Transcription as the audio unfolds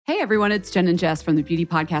Hey everyone, it's Jen and Jess from the beauty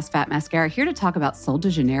podcast Fat Mascara here to talk about Sol de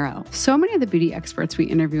Janeiro. So many of the beauty experts we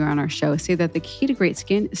interview on our show say that the key to great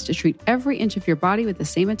skin is to treat every inch of your body with the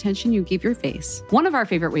same attention you give your face. One of our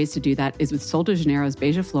favorite ways to do that is with Sol de Janeiro's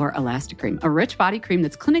Beija Flor Elastic Cream, a rich body cream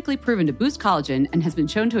that's clinically proven to boost collagen and has been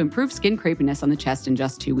shown to improve skin crepiness on the chest in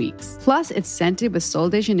just 2 weeks. Plus, it's scented with Sol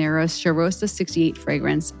de Janeiro's Charosta 68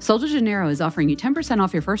 fragrance. Sol de Janeiro is offering you 10%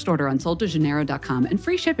 off your first order on soldejaneiro.com and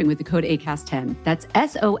free shipping with the code ACAST10. That's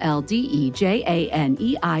SOLDEJANEIRO,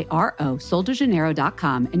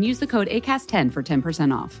 soldejaneiro.com, and use the code ACAST10 for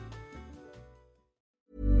 10% off.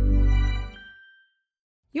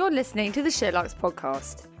 You're listening to the Sherlock's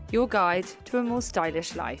podcast, your guide to a more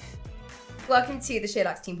stylish life. Welcome to the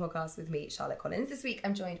Sherlock's Team podcast with me, Charlotte Collins. This week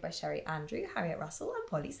I'm joined by Sherry Andrew, Harriet Russell and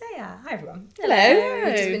Polly Sayer. Hi everyone. Hello.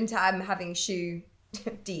 We've just been having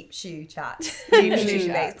deep shoe chats.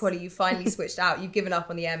 Polly, you finally switched out. You've given up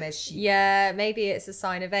on the Hermes shoe. Yeah, maybe it's a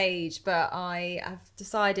sign of age, but I have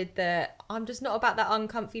decided that I'm just not about that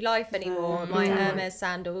uncomfy life anymore. My Hermes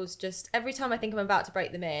sandals, just every time I think I'm about to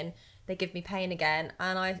break them in, they give me pain again.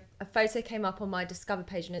 And a photo came up on my Discover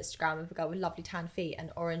page on Instagram of a girl with lovely tan feet and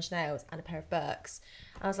orange nails and a pair of Birks.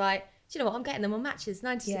 And I was like, do you know what? I'm getting them on Matches,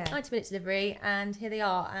 90-minute delivery, and here they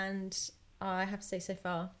are. And I have to say, so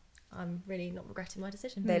far, I'm really not regretting my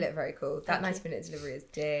decision. They look very cool. That 90-minute delivery is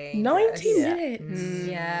dangerous. 90 minutes?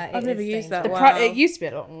 Yeah, I've never used that. It used to be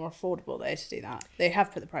a lot more affordable though to do that. They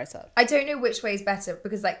have put the price up. I don't know which way is better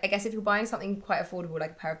because, like, I guess if you're buying something quite affordable,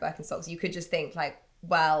 like a pair of Birkenstocks, you could just think like,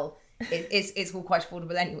 well, it's all quite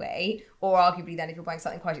affordable anyway. Or arguably, then if you're buying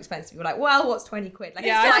something quite expensive, you're like, well, what's 20 quid? Like,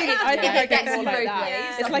 yeah, I think I get more like that.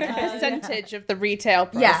 Ways. It's like a percentage of the retail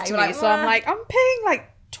price. Yeah, to you're me. like, So I'm like, I'm paying like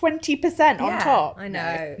 20% on top. I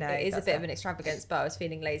know. No, it is a bit of an extravagance, but I was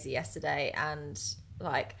feeling lazy yesterday and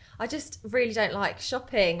like I just really don't like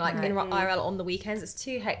shopping like in IRL on the weekends. It's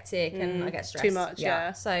too hectic and I get stressed. Too much,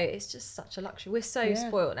 yeah. So it's just such a luxury. We're so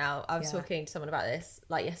spoiled now. I was talking to someone about this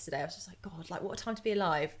like yesterday. I was just like, God, like what a time to be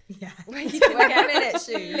alive. Yeah. Where you can get minute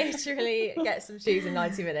shoes. Literally get some shoes in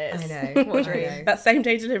 90 minutes. I know. What a dream. That same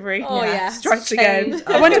day delivery. Oh yeah. Strikes again.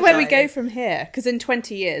 I wonder where we go from here because in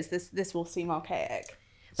 20 years this will seem archaic.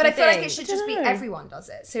 But I feel like it should just be everyone does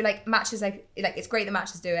it. So like Matches, like it's great that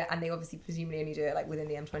Matches do it, and they obviously presumably only do it like within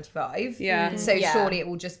the M25. Yeah. So surely it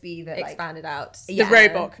will just be that expanded out. The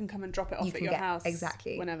robot can come and drop it off at your house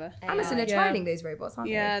exactly whenever. Amazon are trialing those robots, aren't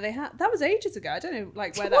they? Yeah, they have. That was ages ago. I don't know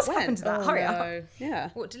like where What's that went. happened to that? Hurry up. Yeah.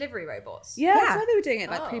 What, delivery robots? Yeah, that's why they were doing it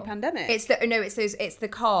like pre-pandemic. It's the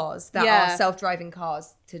cars that are self-driving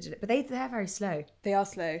cars but they're very slow. They are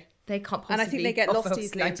slow. They can't possibly. And I think they get offer lost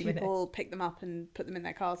easily and 90 people minutes. pick them up and put them in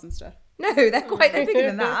their cars and stuff. No, they're bigger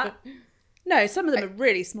than that. No, some of them are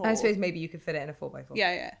really small. I suppose maybe you could fit it in a 4x4.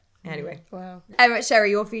 Yeah. Anyway. Wow.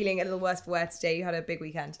 Sherry, you're feeling a little worse for wear today. You had a big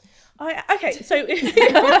weekend. So A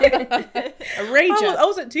rager. I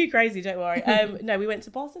wasn't too crazy, don't worry. No, we went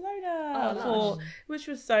to Barcelona which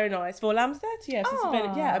was so nice for Lamb's 30th. It's been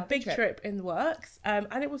a big trip in the works. And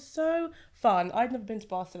it was so fun. I'd never been to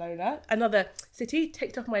Barcelona. Another city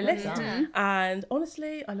ticked off my list. And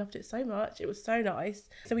honestly, I loved it so much. It was so nice.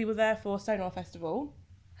 So we were there for Sonar Festival.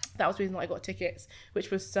 That was the reason I got tickets,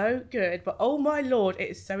 which was so good. But oh my Lord, it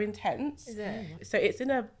is so intense. Is it? So it's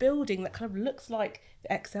in a building that kind of looks like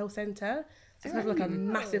the Excel Centre. So it's kind of like a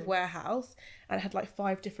massive warehouse, and it had like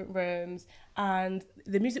 5 different rooms, and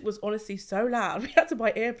the music was honestly so loud. We had to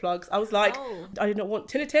buy earplugs. I was like, I did not want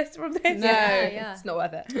tinnitus from this. No, it's not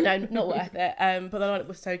worth it. No, not worth it. But the line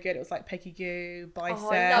was so good. It was like Peggy Goo,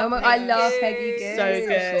 Bicep. I love Peggy Goo. So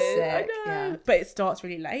good. Sick. I know. But it starts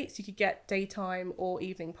really late, so you could get daytime or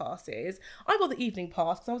evening passes. I got the evening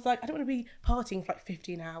pass because I was like, I don't want to be partying for like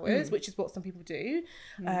 15 hours, which is what some people do.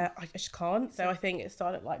 I just can't. So I think it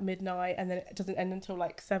started at like midnight, and then it doesn't end until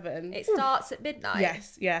like 7. It starts at midnight.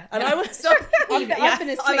 Yes, yeah. And I was so I've been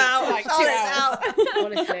asleep for like 2 hours.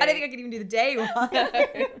 Honestly. I don't think I could even do the day one.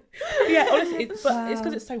 Yeah, honestly, it's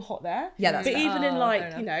because it's so hot there. Yeah, that's but fair. even in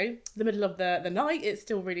like the middle of the night, it's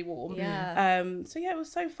still really warm. Yeah. So yeah, it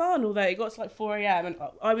was so fun. Although it got to like 4 a.m. and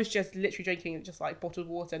I was just literally drinking just like bottled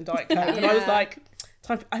water and Diet Coke, and I was like,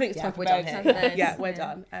 I think it's time for bed. Yeah, we're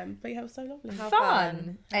done. But yeah, it was so lovely.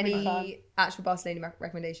 Fun. Any actual Barcelona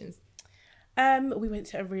recommendations? We went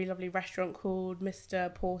to a really lovely restaurant called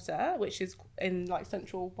Mr. Porter, which is in like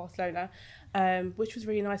central Barcelona. which was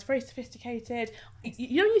really nice, very sophisticated.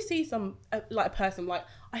 You know, you see some like a person like,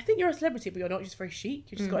 I think you're a celebrity, but you're not, just very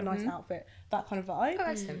chic. You just got a nice outfit, that kind of vibe. Oh,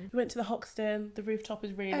 excellent. We went to the Hoxton. The rooftop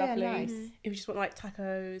is really lovely. Yeah, nice. If you just want like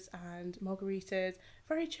tacos and margaritas,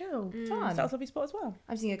 very chill. Fun. So that was a lovely spot as well.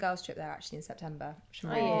 I'm doing a girls' trip there actually in September, which I'm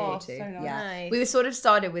really Oh, looking forward to. so nice. Yeah, Nice. we were sort of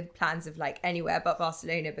started with plans of like anywhere but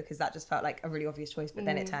Barcelona because that just felt like a really obvious choice, but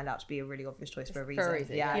then it turned out to be a really obvious choice for a reason.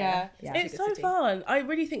 Yeah, Yeah, it's so fun. I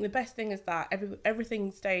really think the best thing is that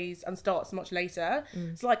everything stays and starts much later.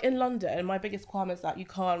 So like in London, my biggest qualm is that you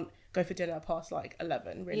can't go for dinner past like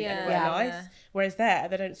 11 really anywhere nice, whereas there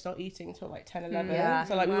they don't start eating until like 10, 11.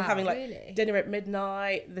 So like we were having like dinner at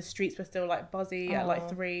midnight, the streets were still like buzzy at like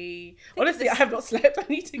 3. Honestly, I have not slept. I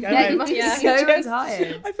need to go home. You must be so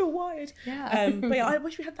tired. I feel wired. But yeah, I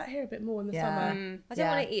wish we had that here a bit more in the summer. I don't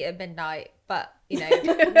want to eat at midnight, but you know,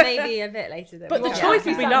 maybe a bit later than But we the can. choice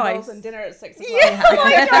would be nice. And dinner at 6 o'clock. Oh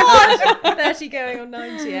my god, 30 going on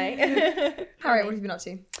 98. Harriet, what have you been up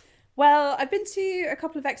to? Well, I've been to a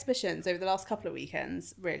couple of exhibitions over the last couple of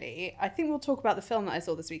weekends, really. I think we'll talk about the film that I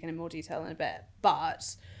saw this weekend in more detail in a bit.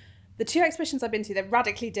 But the 2 exhibitions I've been to, they're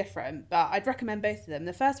radically different, but I'd recommend both of them.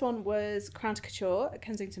 The first one was Crown to Couture at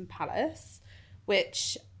Kensington Palace,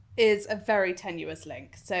 which is a very tenuous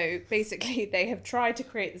link. So basically, they have tried to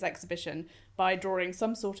create this exhibition by drawing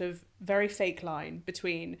some sort of very fake line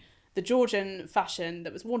between the Georgian fashion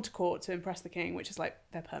that was worn to court to impress the king, which is like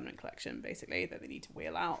their permanent collection, basically, that they need to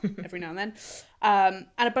wheel out every now and then, and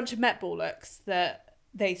a bunch of Met Ball looks that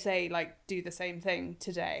they say like do the same thing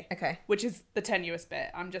today. Okay. Which is the tenuous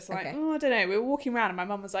bit. I'm just like, Okay. I don't know. We were walking around and my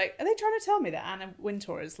mum was like, are they trying to tell me that Anna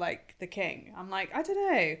Wintour is like the king? I'm like, I don't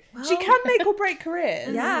know. She can make or break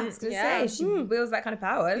careers. Yeah, I was going to say, she wields that kind of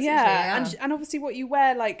power. doesn't she? Yeah. And obviously what you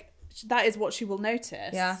wear, like, that is what she will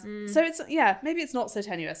notice. Yeah. So it's, maybe it's not so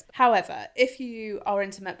tenuous. However, if you are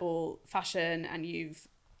into Met Ball fashion and you've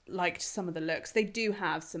liked some of the looks, they do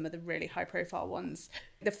have some of the really high profile ones.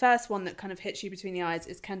 The first one that kind of hits you between the eyes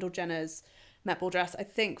is Kendall Jenner's Met Ball dress, I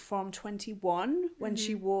think from 21, when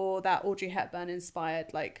she wore that Audrey Hepburn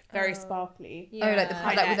inspired, like very sparkly. Oh, like the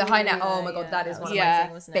High like with the neck. high neck. Oh my god, that is one of Yeah.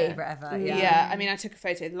 my favourite ever. Yeah. I mean, I took a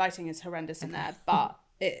photo. The lighting is horrendous in there, but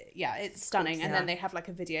it's stunning. And then they have like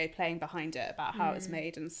a video playing behind it about how it's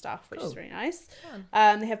made and stuff, which is really nice.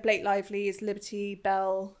 They have Blake Lively's Liberty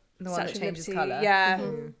Bell. The one that Statue of changes Liberty. colour. Yeah.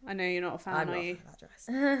 I know you're not a fan, I'm are not you? for that dress.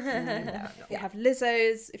 No, I'm not. They have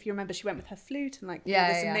Lizzo's. If you remember, she went with her flute and like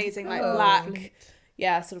Yeah, this yeah. amazing like Oh, black,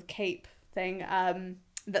 sort of cape thing.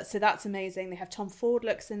 That's amazing. They have Tom Ford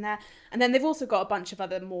looks in there, and then they've also got a bunch of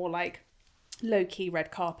other more like low-key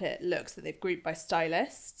red carpet looks that they've grouped by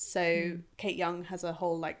stylists. So Kate Young has a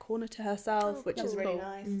whole like corner to herself, which is really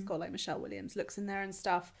nice. It's got like Michelle Williams looks in there and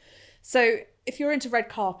stuff. So if you're into red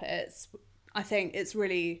carpets, I think it's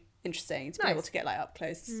really interesting to be able to get like up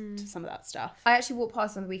close to some of that stuff. I actually walked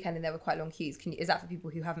past on the weekend and there were quite long queues. Is that for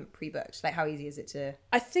people who haven't pre-booked? Like, how easy is it to?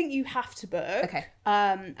 I think you have to book. Okay.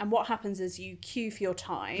 And what happens is you queue for your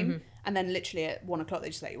time, and then literally at 1 o'clock they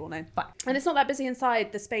just let you all know. Fine. And it's not that busy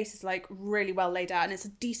inside. The space is like really well laid out, and it's a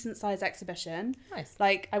decent sized exhibition. Nice.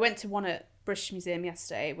 Like I went to one at British Museum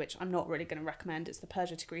yesterday, which I'm not really going to recommend. It's the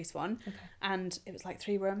Persia to Greece one, and it was like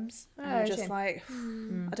 3 rooms. And I'm just shame. like,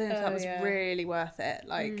 I don't know if that was really worth it.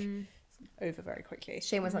 Like over very quickly.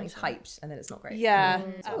 Shame when something's hyped and then it's not great. Yeah.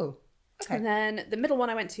 Oh. Okay. And then the middle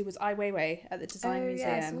one I went to was Ai Weiwei at the Design Museum.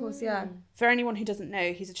 Yes, of course, yeah. For anyone who doesn't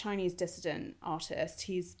know, he's a Chinese dissident artist.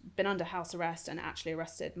 He's been under house arrest and actually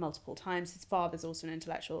arrested multiple times. His father's also an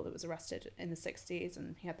intellectual that was arrested in the 60s,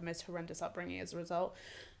 and he had the most horrendous upbringing as a result.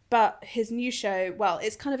 But his new show, well,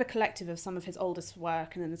 it's kind of a collective of some of his oldest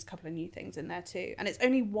work, and then there's a couple of new things in there too. And it's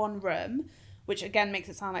only 1 room, which again makes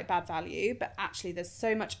it sound like bad value, but actually there's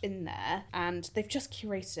so much in there, and they've just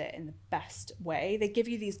curated it in the best way. They give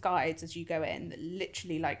you these guides as you go in that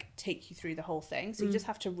literally like take you through the whole thing. So you just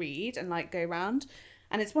have to read and like go around.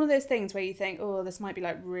 And it's one of those things where you think, oh, this might be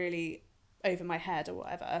like really over my head or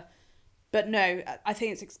whatever. But no, I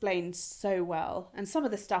think it's explained so well. And some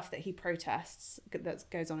of the stuff that he protests that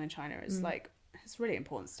goes on in China is like, it's really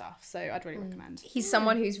important stuff. So I'd really recommend. He's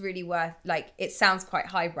someone who's really worth, like, it sounds quite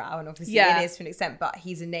highbrow, and obviously it is to an extent, but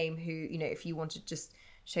he's a name who, you know, if you want to just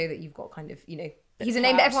show that you've got kind of, you know, he's a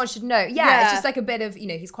name that everyone should know. Yeah, it's just like a bit of, you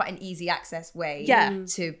know, he's quite an easy access way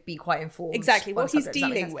to be quite informed. Exactly. on What he's subjects. Does that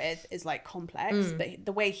make dealing sense? with is like complex, but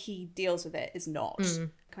the way he deals with it is not.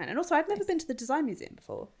 And also, I've never been to the Design Museum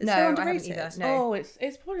before. It's No, so I haven't underrated. either. No. Oh, it's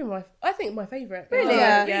probably I think my favourite. Really?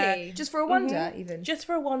 Yeah. Really? Just for a wonder, even. Just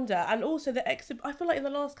for a wonder. And also I feel like in the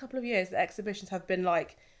last couple of years, the exhibitions have been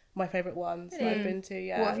like my favourite ones that I've been to.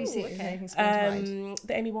 Yeah. What have you seen? Anything sprung to mind?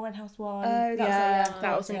 The Amy Winehouse one. Oh,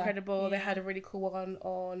 that was incredible. They had a really cool one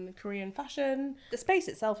on Korean fashion. The space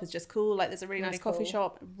itself is just cool. Like there's a really nice coffee cool.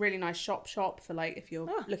 shop, really nice shop for like if you're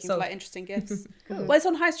looking sold. for like interesting gifts. Well, it's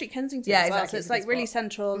on High Street Kensington as well, exactly. so it's like really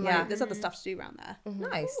central. Yeah. Like there's other stuff to do around there.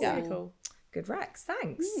 Nice. Yeah. Really cool. Good Rex,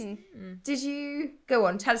 thanks. Did you go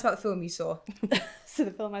on? Tell us about the film you saw. So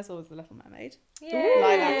the film I saw was The Little Mermaid. Yeah.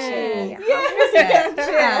 Live action.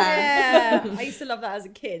 Yeah. I used to love that as a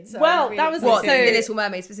kid. So Well, I'm really that was What, so- The Little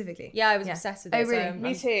Mermaid specifically? Yeah, I was obsessed with it. Oh, really? So Me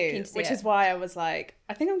I'm too. keen to see Which it. is why I was like,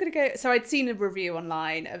 I think I'm gonna go. So I'd seen a review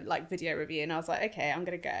online, like video review, and I was like, okay, I'm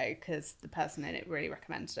gonna go because the person in it really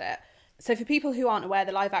recommended it. So for people who aren't aware,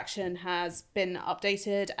 the live action has been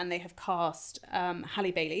updated and they have cast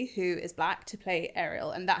Halle Bailey, who is black, to play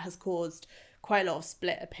Ariel, and that has caused quite a lot of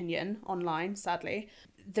split opinion online, sadly.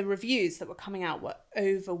 The reviews that were coming out were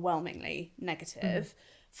overwhelmingly negative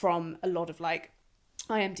from a lot of like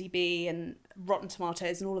IMDb and Rotten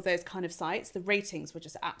Tomatoes and all of those kind of sites. The ratings were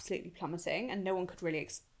just absolutely plummeting and no one could really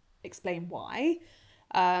explain why.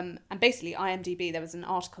 And basically IMDb, there was an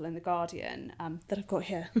article in The Guardian that I've got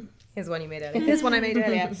here. Here's one you made earlier. Here's one I made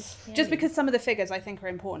earlier. Just because some of the figures I think are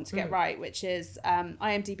important to get right, which is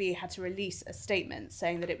IMDb had to release a statement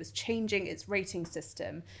saying that it was changing its rating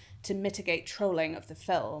system to mitigate trolling of the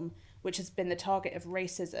film, which has been the target of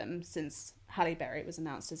racism since Halle Berry was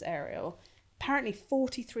announced as Ariel. Apparently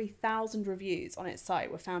 43,000 reviews on its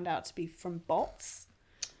site were found out to be from bots.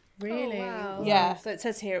 Really? Oh, wow. Yeah, so it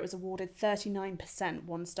says here it was awarded 39%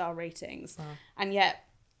 one-star ratings. And yet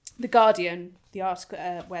The Guardian, the article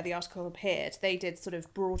where the article appeared, they did sort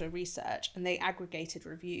of broader research and they aggregated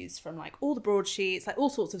reviews from like all the broadsheets, like all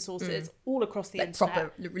sorts of sources all across the internet.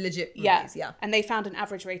 Proper, legit reviews, yeah. And they found an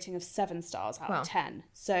average rating of 7 stars out of 10.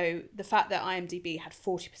 So the fact that IMDb had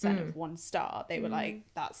 40% of 1 star, they were like,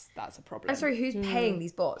 that's a problem. I'm sorry, who's paying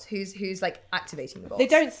these bots? Who's like activating the bots? They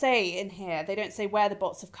don't say in here, they don't say where the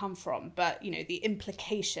bots have come from, but you know, the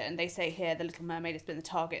implication, they say here, The Little Mermaid has been the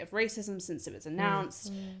target of racism since it was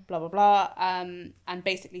announced, blah, blah, blah. And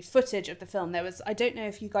basically footage of the film, there was, I don't know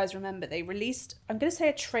if you guys remember, they released, I'm going to say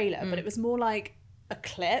a trailer, but it was more like a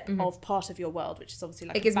clip of Part of Your World, which is obviously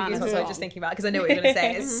like It gives me a goosebumps song. just thinking about it because I know what you're going to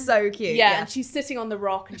say. It's so cute. Yeah, and she's sitting on the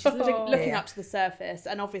rock and she's looking Yeah. up to the surface,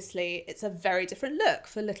 and obviously it's a very different look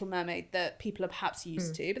for Little Mermaid that people are perhaps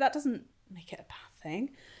used to, but that doesn't make it a bad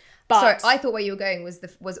thing. But Sorry, I thought where you were going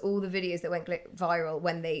was all the videos that went viral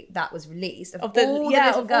when that was released of Of the- all yeah, the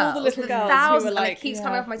little of girls, all the little girls who thousands, were and like- it keeps yeah.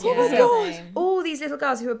 coming off my Oh my TV. God. All these little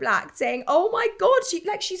girls who are black saying, "Oh my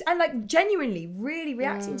God," she's and like genuinely really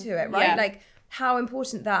reacting to it, right? Yeah. Like how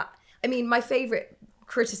important that. I mean, my favorite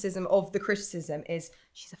criticism of the criticism is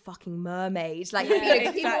she's a fucking mermaid. Like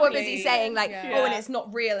people were busy exactly. saying like, Yeah. oh, and it's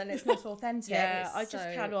not real and it's not authentic. Yeah, It's I just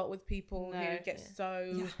so- cannot with people who get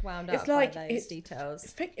so wound It's up like by those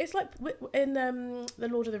details. It's like in the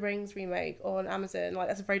Lord of the Rings remake on Amazon. Like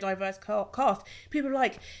that's a very diverse cast. People are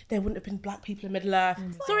like, there wouldn't have been black people in Middle Earth.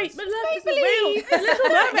 Sorry, Middle Earth isn't real. The Little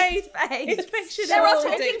Mermaid. It's fictional. They're all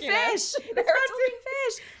talking ridiculous. fish. They're all talking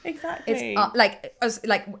fish. Exactly. It's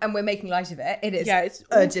like, and we're making light of it. It is. Yeah, it's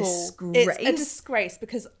a awful. disgrace. it's a disgrace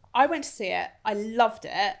because I went to see it. I loved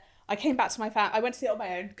it. I came back to my family. I went to see it on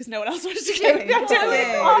my own because no one else wanted to go.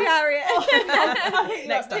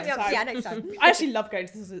 Next time. Yeah, next time. I actually love going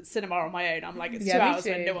to the cinema on my own. I'm like, it's 2 me hours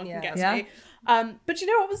too. when no one can get to Yeah. me. But you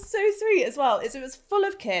know what was so sweet as well is it was full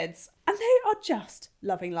of kids and they are just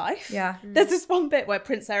loving life. Yeah. There's this one bit where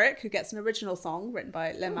Prince Eric, who gets an original song written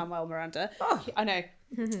by Lin-Manuel Miranda, I know,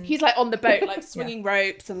 he's like on the boat, like swinging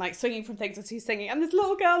ropes and like swinging from things as he's singing. And this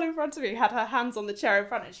little girl in front of me had her hands on the chair in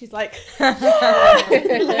front and she's like,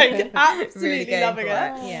 like absolutely Really going loving for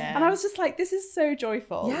it. it. Yeah. And I was just like, this is so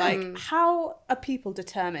joyful. Yeah. Like, how are people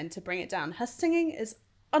determined to bring it down? Her singing is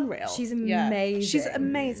unreal. She's amazing. She's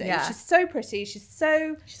amazing. Yeah. She's so pretty. She's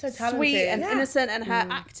so sweet talented. and Yeah. innocent, and her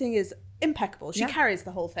acting is impeccable. She carries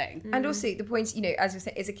the whole thing. And also the point, you know, as we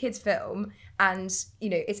say, it's a kids' film, and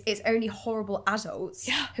you know, it's only horrible adults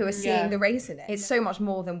who are seeing the race in it. It's so much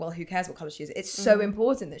more than, well, who cares what colour she is? It's so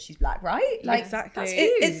important that she's black, right? Like Exactly. that's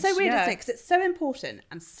It's so huge. weird, Yeah. isn't it? Because it's so important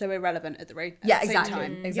and so irrelevant at the Yeah, same exactly.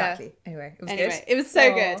 time. Exactly. Anyway, it was Anyway, good. it was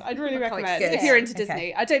so good. I'd really quite recommend good. if you're into Okay.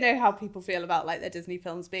 Disney. I don't know how people feel about like their Disney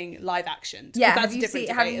films being live actioned. Yeah, that's have a you different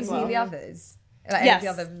seen debate the as well. others? Like Yes, any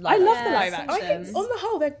of the other I love the Yeah, live some I action. think on the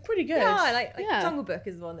whole they're pretty good. Yeah, I like Yeah. Jungle Book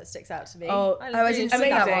is the one that sticks out to me. Oh, I I didn't see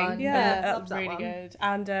that Amazing. one. Yeah, Yeah, that loved was that really one. good.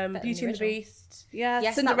 And than Beauty the and the original. Beast. Yeah,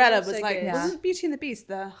 Yes, that Cinderella was was also like, good. wasn't Beauty and the Beast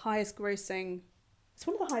the highest grossing It's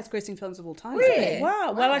one of the highest grossing films of all time. Really?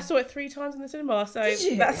 Wow. Well, I saw it 3 times in the cinema, so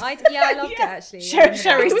that's I loved it actually. Sherry's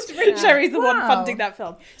the one Wow. funding that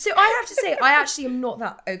film. So I have to say, I actually am not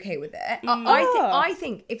that okay with it. I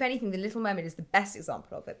think, if anything, The Little Mermaid is the best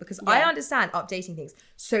example of it because I understand updating things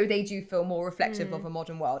so they do feel more reflective of a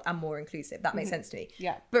modern world and more inclusive. That makes sense to me.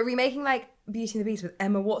 Yeah. But remaking like Beauty and the Beast with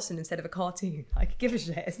Emma Watson instead of a cartoon, like give a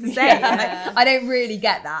shit. It's the same. Like, I don't really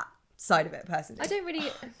get that side of it personally. I don't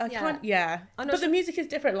really. I can't. Yeah, but the music is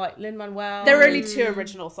different. Like Lin-Manuel. There are only 2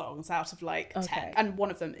 original songs out of like 10, Okay. and one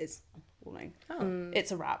of them is appalling.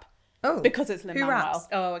 It's a rap. Oh, Because it's who Lin-Manuel. raps?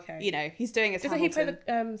 Oh, okay. You know, he's doing his Doesn't he Hamilton.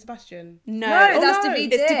 play the Sebastian? No, that's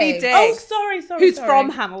Daveed It's Daveed Diggs. Diggs. Oh, sorry. Who's sorry. from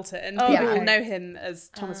Hamilton. People yeah. will know him as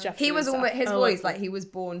Thomas Jefferson. He was and almost stuff. his voice, like he was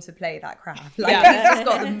born to play that crap. Like Yeah. he's just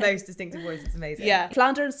got the most distinctive voice. It's amazing. Yeah,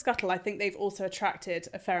 Flounder and Scuttle, I think they've also attracted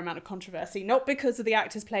a fair amount of controversy, not because of the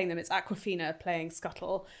actors playing them, it's Awkwafina playing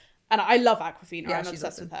Scuttle. And I love Awkwafina, Yeah, I'm she's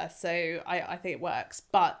obsessed awesome. with her, so I think it works.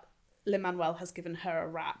 But Lin-Manuel has given her a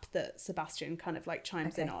rap that Sebastian kind of like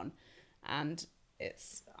chimes in on. And the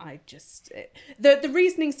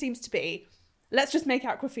reasoning seems to be, let's just make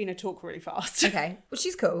Awkwafina talk really fast. Okay. Well,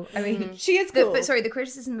 she's cool. I mean, She is cool. But sorry, the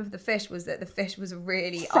criticism of the fish was that the fish was a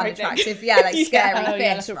really Frightening. unattractive, like scary Oh,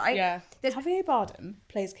 yeah, fish, like right? yeah. Javier Bardem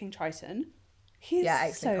plays King Triton. He is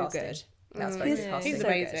Excellent so casting. good. That's very good casting. He's so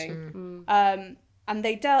amazing. And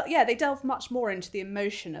they delve much more into the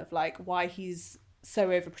emotion of like why he's so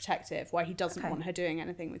overprotective, why he doesn't want her doing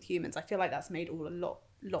anything with humans. I feel like that's made all a lot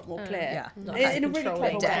more clear. Not In a really controlling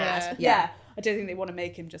clever way. dad. Yeah. I don't think they want to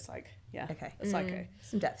make him just like Okay. a psycho.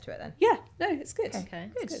 Some depth to it then. Yeah, no, it's good.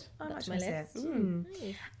 Okay. Good. That's I'm my actually gonna list.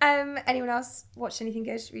 see it. Anyone else watch anything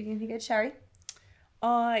good? Read anything good? Sherry?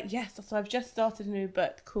 Yes, so I've just started a new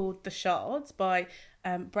book called The Shards by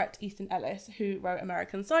Bret Easton Ellis, who wrote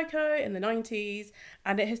American Psycho in the 90s,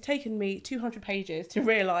 and it has taken me 200 pages to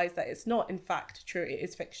realise that it's not in fact true, it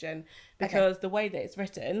is fiction, because the way that it's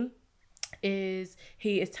written is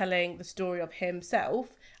he is telling the story of himself,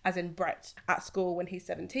 as in Bret, at school when he's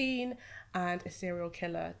 17, and a serial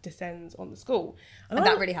killer descends on the school. And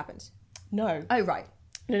that really happened? No. Oh, right.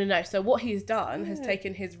 No. So what he's done has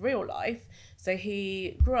taken his real life. So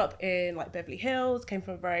he grew up in like Beverly Hills, came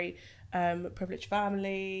from a very privileged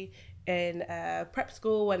family in prep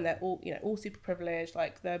school, and they're all super privileged.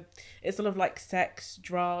 Like it's sort of like sex,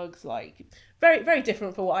 drugs, like very, very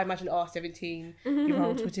different from what I imagine our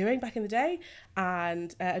 17-year-olds were doing back in the day.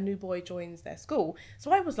 And a new boy joins their school.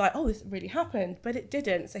 So I was like, oh, this really happened, but it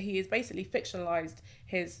didn't. So he has basically fictionalized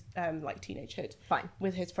his like teenagehood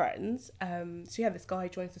with his friends. So yeah, this guy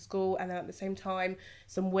joins the school, and then at the same time,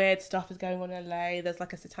 some weird stuff is going on in LA. There's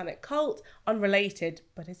like a satanic cult, unrelated,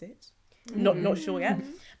 but is it? Not sure yet.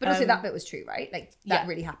 But also that bit was true, right? Like that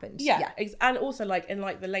really happened. Yeah. And also like in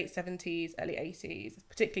like the late 70s, early 80s,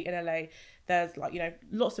 particularly in LA, there's like,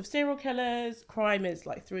 lots of serial killers, crime is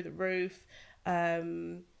like through the roof.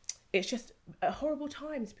 It's just a horrible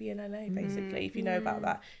time to be in LA, basically, if you know about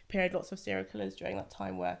that period. Lots of serial killers during that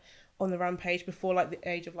time were on the rampage before like the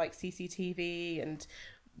age of like CCTV and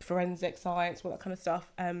forensic science, all that kind of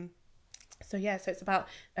stuff. So it's about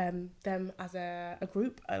them as a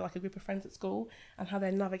group, like a group of friends at school, and how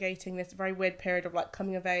they're navigating this very weird period of like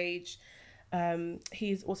coming of age.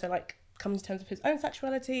 He's also like coming to terms with his own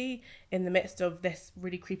sexuality in the midst of this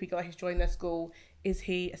really creepy guy who's joined their school. Is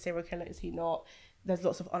he a serial killer? Is he not? There's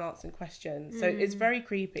lots of unanswered questions. So it's very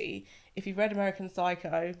creepy. If you've read American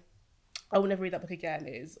Psycho, I will never read that book again.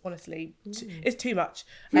 It is honestly, it's too much.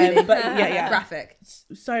 But yeah. Graphic.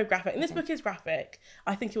 So graphic. And this book is graphic.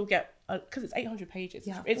 I think you'll get, because it's 800 pages.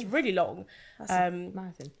 Yeah. It's really long. That's a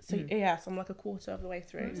marathon. So so I'm like a quarter of the way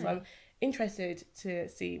through. So I'm interested to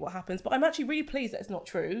see what happens. But I'm actually really pleased that it's not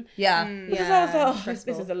true. Yeah. Because I was like,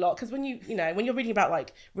 this is a lot. Because when when you're reading about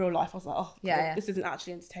like real life, I was like, oh, God, this isn't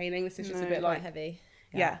actually entertaining. This is just a bit like heavy.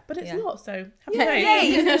 Yeah, but it's not, so happy Yay,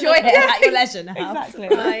 days. you can enjoy it at your leisure now. Exactly.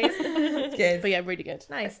 Nice. Good. But yeah, really good.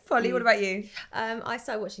 Nice. Polly, what about you? I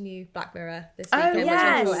started watching new Black Mirror this Oh, weekend, which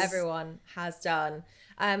I'm sure yes. everyone has done.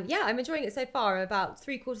 I'm enjoying it so far. I'm about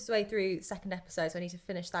 3/4 of the way through the second episode, so I need to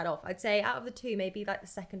finish that off. I'd say out of the two, maybe like the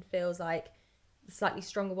second feels like the slightly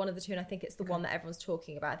stronger one of the two, and I think it's the one that everyone's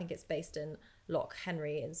talking about. I think it's based in Loch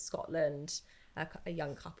Henry in Scotland. A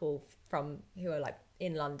young couple who are like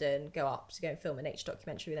in London go up to go and film a nature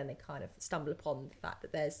documentary, and then they kind of stumble upon the fact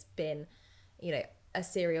that there's been, a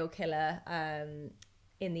serial killer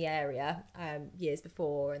in the area years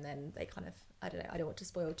before, and then they kind of, I don't want to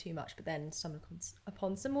spoil too much, but then stumble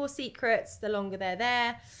upon some more secrets the longer they're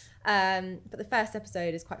there. But the first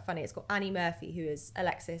episode is quite funny. It's got Annie Murphy, who is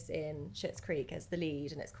Alexis in Schitt's Creek, as the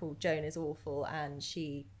lead, and it's called Joan is Awful, and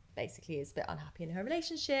she basically is a bit unhappy in her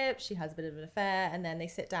relationship. She has a bit of an affair, and then they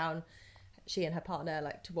sit down, she and her partner,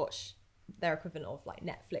 like, to watch their equivalent of like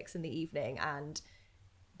Netflix in the evening, and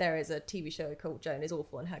there is a TV show called Joan is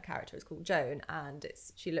Awful, and her character is called Joan, and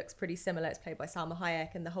she looks pretty similar. It's played by Salma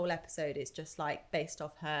Hayek, and the whole episode is just like based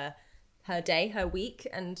off her day, her week,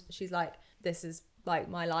 and she's like, this is like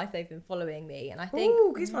my life, they've been following me. And I think,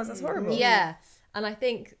 ooh, goosebumps, that's horrible. Yeah. And I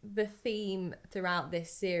think the theme throughout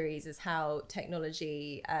this series is how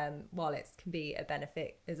technology, while it can be a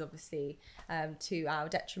benefit, is obviously to our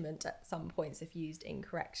detriment at some points if used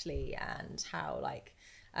incorrectly, and how, like,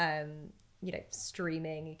 you know,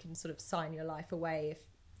 streaming, you can sort of sign your life away if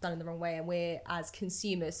done in the wrong way. And we're, as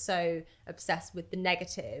consumers, so obsessed with the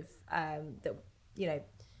negative that, you know,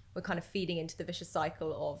 we're kind of feeding into the vicious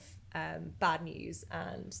cycle of bad news,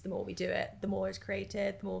 and the more we do it, the more it's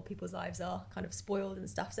created, the more people's lives are kind of spoiled and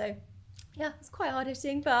stuff. So yeah, it's quite hard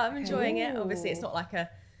hitting, but I'm enjoying it. Obviously it's not like a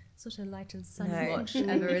sort of light and sunny watch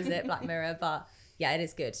ever, is it, Black Mirror? But yeah, it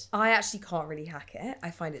is good. I actually can't really hack it.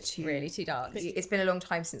 I find it too dark. It's been a long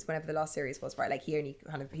time since whenever the last series was, right? Like, he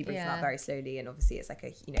brings them out very slowly, and obviously it's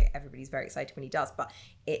like everybody's very excited when he does, but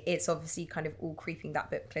it's obviously kind of all creeping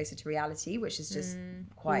that bit closer to reality, which is just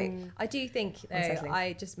quite. I do think, though, unsettling.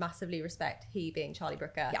 I just massively respect he being Charlie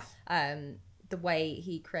Brooker. Yeah. The way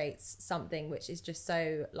he creates something which is just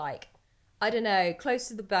so, like, I don't know, close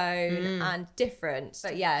to the bone and different.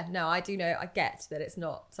 But yeah, no, I do know, I get that it's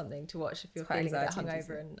not something to watch if you're feeling a bit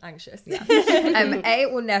hungover and anxious. Yeah.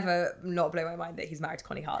 It will never not blow my mind that he's married to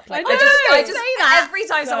Connie Hart. Like, I just say that every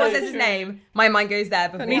time someone says his name, my mind goes there.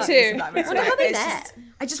 Before Me too. I wonder how they met.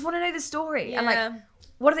 I just want to know the story. And like,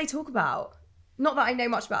 what do they talk about? Not that I know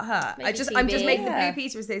much about her. Maybe I'm just making the Blue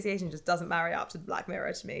Peter Association just doesn't marry up to Black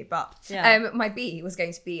Mirror to me. But my B was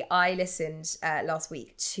going to be, I listened last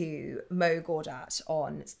week to Mo Gawdat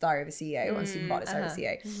on Diary of a CEO, on Stephen Bartlett's Diary of a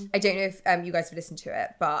CEO. I don't know if you guys have listened to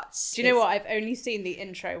it, but... Do you know what? I've only seen the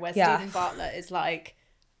intro where Stephen Bartlett is like,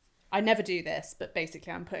 I never do this, but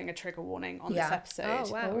basically I'm putting a trigger warning on this episode. Oh,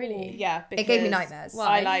 wow, really? Yeah, because it gave me nightmares.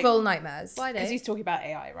 Why? Full nightmares. Why though? Because he's talking about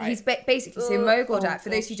AI, right? He's basically, so Mo Gawdat, for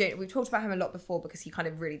those who don't, we've talked about him a lot before because he kind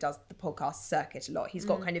of really does the podcast circuit a lot. He's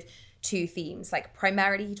got kind of two themes. Like,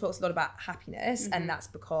 primarily he talks a lot about happiness, and that's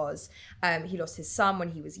because he lost his son when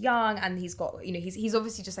he was young, and he's got, you know, he's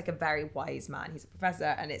obviously just like a very wise man. He's a professor,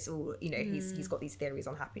 and it's all, you know, he's got these theories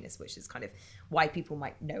on happiness, which is kind of why people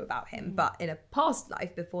might know about him. But in a past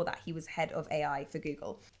life before that, he was head of AI for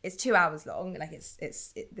Google. It's 2 hours long. Like, this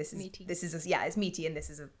is meaty. It's meaty, and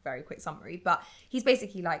this is a very quick summary. But he's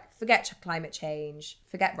basically like, forget climate change,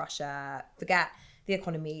 forget Russia, forget the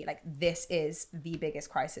economy. Like, this is the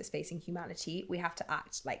biggest crisis facing humanity. We have to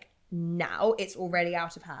act like now. It's already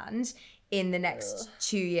out of hand. In the next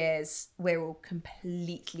 2 years, we're all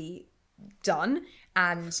completely done,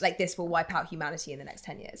 and like, this will wipe out humanity in the next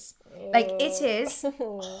 10 years. Like, it is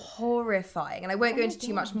horrifying, and I won't go into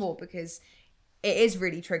too much more because it is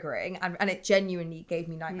really triggering, and it genuinely gave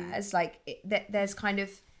me nightmares. Like, there's kind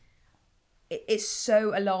of, it's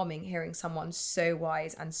so alarming hearing someone so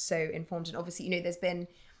wise and so informed. And obviously, you know,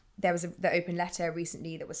 there was the open letter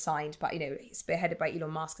recently that was signed by, you know, spearheaded by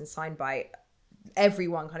Elon Musk and signed by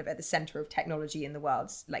everyone kind of at the center of technology in the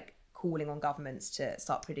world, like calling on governments to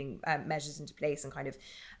start putting measures into place and kind of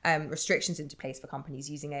restrictions into place for companies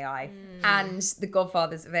using AI. And the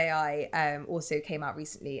godfathers of AI also came out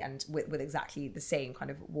recently and with exactly the same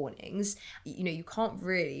kind of warnings. You know, you can't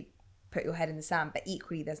really put your head in the sand, but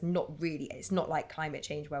equally it's not like climate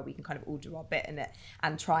change where we can kind of all do our bit in it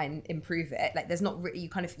and try and improve it. Like, there's not really, you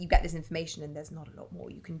get this information and there's not a lot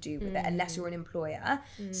more you can do with it unless you're an employer.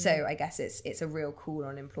 So I guess it's a real call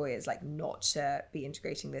on employers, like, not to be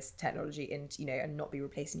integrating this technology into, you know, and not be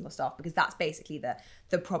replacing your staff, because that's basically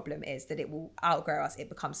the problem, is that it will outgrow us. It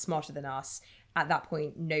becomes smarter than us. At that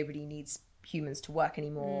point, nobody needs humans to work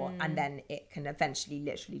anymore, and then it can eventually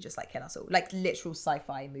literally just like kill us all, like literal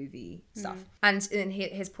sci-fi movie stuff. And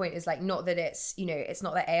his point is like, not that it's, you know, it's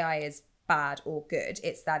not that AI is bad or good,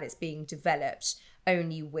 it's that it's being developed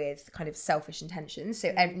only with kind of selfish intentions.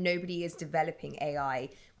 So nobody is developing AI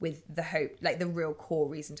with the hope, like the real core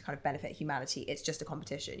reason to kind of benefit humanity. It's just a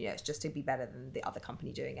competition, you know, it's just to be better than the other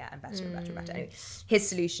company doing it and better and better and better. Anyway, his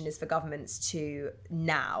solution is for governments to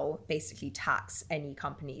now basically tax any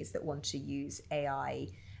companies that want to use AI,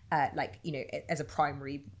 like, you know, as a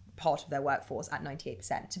primary part of their workforce at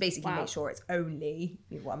 98%, to basically make sure it's only,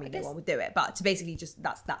 well, I mean, no one would do it, but to basically just,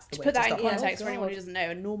 that's the way to put that in stop context for anyone who doesn't know,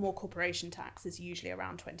 a normal corporation tax is usually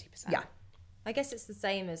around 20%. Yeah. I guess it's the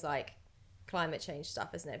same as like climate change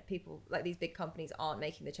stuff, isn't it? People, like, these big companies aren't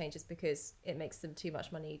making the changes because it makes them too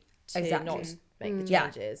much money to not make the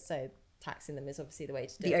changes. So taxing them is obviously the way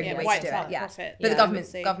to do the it. only Yeah, way wipes to do out it. the Yeah, profit. but Yeah, the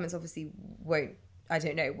obviously. governments obviously won't. I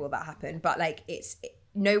don't know, will that happen? But like,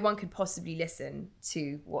 no one could possibly listen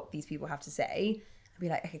to what these people have to say and be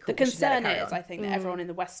like, okay, cool. The we should let it concern carry is, on. I think, that everyone in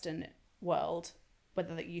the Western world,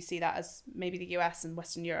 whether that you see that as maybe the US and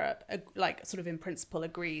Western Europe, like sort of in principle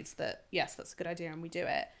agrees that yes, that's a good idea and we do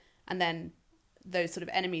it, and then those sort of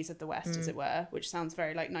enemies of the West, as it were, which sounds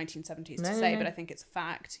very like 1970s to say, but I think it's a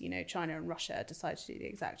fact. You know, China and Russia decided to do the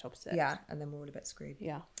exact opposite. Yeah, and then we're all a bit screwed.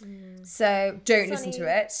 Yeah. So don't listen to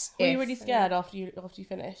it. Were you if- really scared after you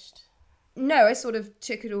finished? No, I sort of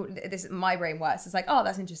took it all. My brain works. It's like, oh,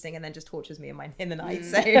 that's interesting, and then just tortures me in the night.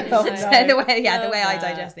 So, so the way I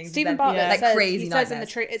digest things, Stephen then, Bartlett like says, crazy he says in the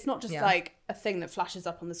nightmares. it's not just Yeah. like a thing that flashes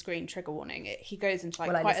up on the screen, trigger warning. He goes into like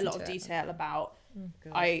Well, I quite a listened lot of to it. detail about.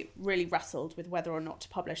 I really wrestled with whether or not to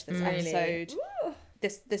publish this episode.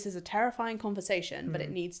 This is a terrifying conversation, but it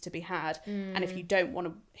needs to be had. And if you don't want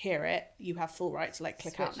to hear it, you have full right to like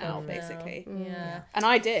click out Switch now, off basically. Yeah. And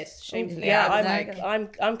I did shamefully. Yeah, I was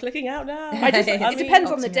I'm clicking out now. it mean, depends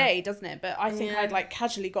on the day, doesn't it? But I think I'd like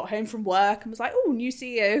casually got home from work and was like, "Oh, new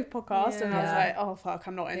CEO podcast," and I was like, "Oh fuck,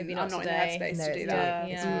 I'm not in the headspace to do that."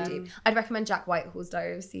 It's really deep. I'd recommend Jack Whitehall's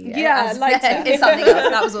Diary of a CEO. Yeah, as like it. it's something else.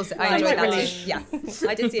 That was also I enjoyed that really. too. Yeah.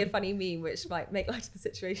 I did see a funny meme which might make light of the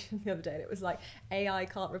situation the other day, and it was like, AI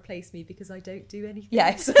can't replace me because I don't do anything.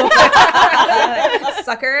 Yeah.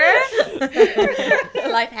 Sucker.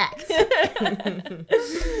 Life hack.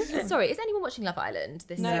 Sorry, is anyone watching Love Island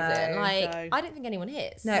this season? Like, no. I don't think anyone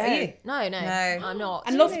is. No, are you? No, I'm not.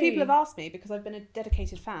 And lots of people have asked me, because I've been a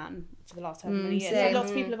dedicated fan for the last however many years. same. So lots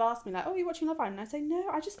of people have asked me like, "Oh, you're watching Love Island?" And I say, "No,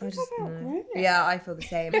 I just think I've outgrown it." Yeah, I feel the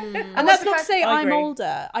same. And that's not to say I I'm agree.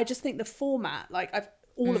 older. I just think the format, like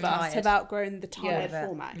all of us have outgrown the tired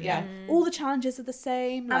format. Yeah. All the challenges are the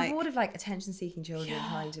same. I'm Like, bored of like attention-seeking children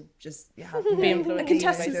trying to just have Be influenced. the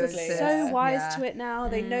contestants are basically. so wise Yeah. to it now.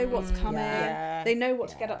 They know what's coming. Yeah. They know what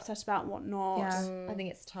to get upset about and what not. Yeah. I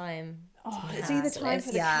think it's time. Oh, it's either time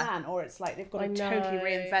for the Yeah. can, or it's like they've got I to totally know.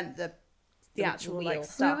 reinvent the actual wheel. like We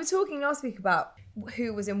stuff. were talking last week about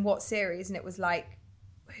who was in what series, and it was like,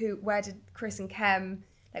 where did Chris and Kem,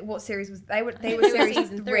 like what series was they were series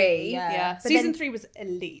season 3. Yeah, But season then- 3 was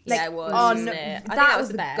elite. Yeah, it was. On wasn't it? I think that was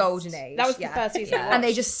the the best. golden age. That was the yeah. first season. I And they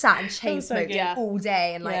watched. just sat and chain was so smoked good. Yeah. all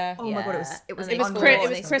day, and like, Yeah. oh my god, it was And It was they Chris, on it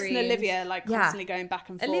was the Chris and screens. Olivia like Yeah. constantly going back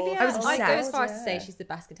and forth. Olivia, I was I'd go as obsessed, far as to say she's the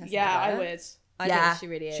best contestant Yeah, I ever. would. I Yeah. think she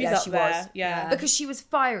really is. She's Yeah, up she there. was. Yeah. because she was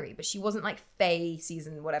fiery, but she wasn't like Faye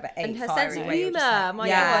season whatever 8 And her fiery, sense of where you're humour, just like- my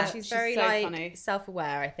yeah. god, she's She's very so like funny.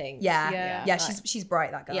 self-aware, I think. Yeah, Yeah. yeah, she's bright,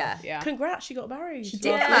 that girl. Yeah. Yeah. Congrats, she got married. She did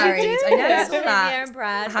last get married. I know, Yeah. saw Olivia that. and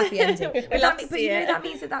Brad. A happy ending. We But love to but see you know it. that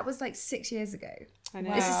means that was like 6 years ago. I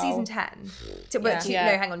know. This is season 10. But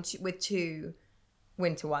Yeah. no, hang on, with 2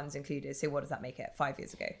 winter ones included. So what does that make it? 5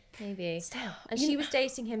 years ago. Maybe. And she was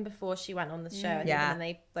dating him before she went on the show. I think, Yeah. And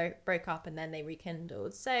then they broke up and then they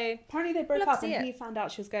rekindled. So Apparently they broke Love to up see and it. he found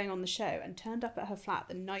out she was going on the show and turned up at her flat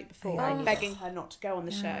the night before, Yeah. begging her not to go on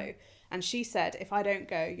the show. And she said, "If I don't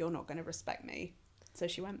go, you're not going to respect me." So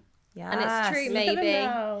she went. Yeah. and it's true, Look at them maybe.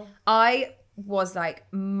 now. I was like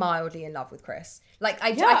mildly in love with Chris. Like I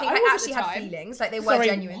Yeah, think I I was at actually the had time. feelings. Like they were Sorry,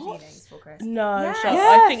 genuine what? feelings for Chris. No, Yes. shut up. I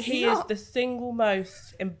Yes. think he is Stop. the single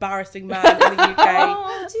most embarrassing man in the UK.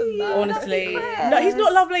 Oh, do you? Honestly, That's no, he's not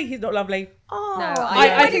Chris. lovely. He's not lovely. Oh, No,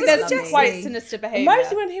 I think there's Jesse. quite sinister behaviour.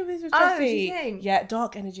 Mostly when he was with Oh, Jessie. do you think? Yeah,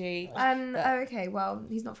 dark energy. Oh, okay. Well,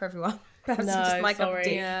 he's not for everyone. That's No, just my cup of sorry.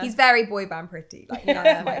 tea. Yeah. He's very boy band pretty. Like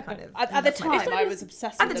that's my kind of. At the that's my time, vibe. I was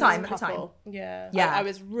obsessed At with the them time, as at a the time. couple. Yeah. Yeah. I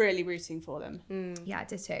was really rooting for them. Yeah,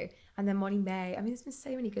 ditto. And then Molly May. I mean, there's been so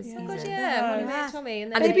many good seasons. God, yeah. Molly May Yeah. and Tommy.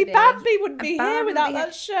 And And then Maybe Baby. Badly wouldn't be Bad here would without be that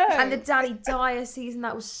here. show. And the Danny Dyer season,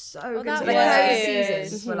 that was so good. that So, was like, those good.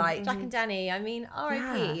 seasons were like Jack and Danny. I mean,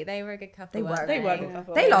 R.I.P. Yeah. They were a good couple. They were. weren't They were a good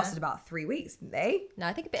couple. they lasted about 3 weeks, didn't they? No,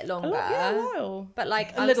 I think a bit A longer. lot, yeah, a while. But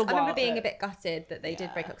like, A I little remember while, being but- a bit gutted that they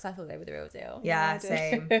did break up because I thought they were the real deal. Yeah, I did.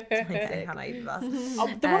 same. Same, how naive of us.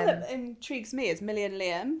 The one that intrigues me is Millie and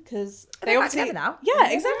Liam, because they they're back obviously together now. Yeah,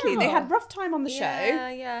 exactly. They had rough time on the show,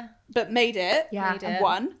 Yeah. but made it. Yeah. Made and it.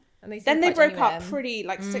 won. And seemed Then they quite broke up genuine. pretty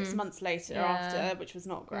like 6 months later Yeah. after, which was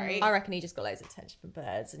not great. I reckon he just got loads of attention from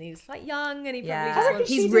birds, and he was like young, and he Yeah. probably I just reckon wanted.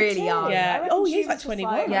 he's really young. Yeah. I reckon Oh, she he's was like just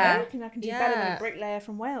 21. Yeah. I reckon I can do better than Yeah. a bricklayer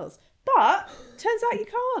from Wales. But turns out you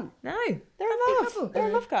can't. No. They're in Lovely love. couple. They're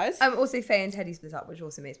in love, guys. Also, Faye and Teddy split up, which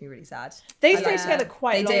also makes me really sad. They I stayed like together that.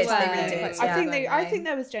 quite a long They did, time. they really did, I yeah. think They- I think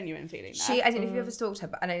there was genuine feeling there. She, I don't know if you've ever stalked her,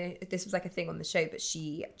 but I know this was like a thing on the show. But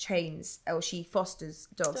she she fosters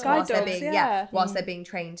dogs Guide whilst they're dogs, being yeah. whilst they're being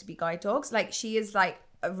trained to be guide dogs. Like she is like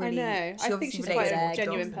really. I know. She I think obviously she's relates quite a more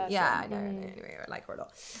genuine Johnson. person. Yeah, I know. Anyway, I like her a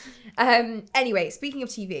lot. Anyway, speaking of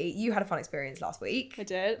TV, you had a fun experience last week. I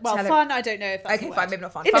did. Well, Tell fun, I don't know if that's Okay, the fine, word. maybe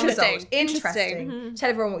not fun. Interesting. Fun result. Interesting. Tell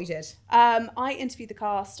everyone what you did. I interviewed the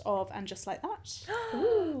cast of And Just Like That.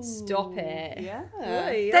 Stop it. Yeah.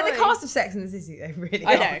 They're the cast of Sex and the City, though, really.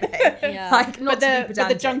 I know. aren't they? Yeah. Like, not But to be the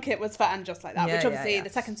pedantic. junket was for And Just Like That, Yeah, which yeah, obviously yeah. the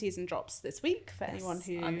second season drops this week for anyone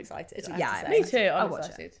who... I'm excited. I have Yeah, to Me say. too. I'll I'm watch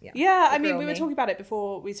excited. it. Yeah, I The mean, girl we were me. talking about it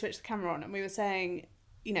before we switched the camera on, and we were saying,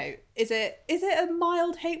 you know, is it a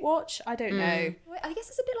mild hate watch? I don't know. I guess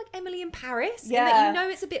it's a bit like Emily in Paris. In Yeah. that you know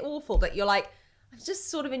it's a bit awful, but you're like, I'm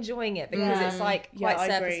just sort of enjoying it because it's like Yeah, quite I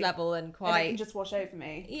surface agree. level and And it quite. can just wash over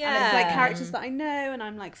me. Yeah. And it's like characters that I know and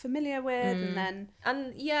I'm like familiar with, and then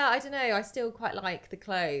And yeah, I don't know. I still quite like the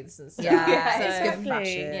clothes and stuff. Yeah, So- it's good Exactly.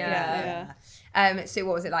 fashion. Yeah. So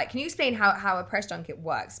what was it like? Can you explain how a press junket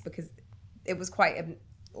works? Because it was quite an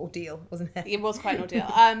ordeal, wasn't it? it was quite an ordeal.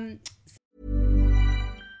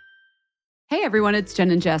 Hey everyone, it's Jen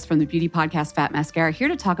and Jess from the beauty podcast Fat Mascara here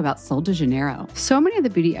to talk about Sol de Janeiro. So many of the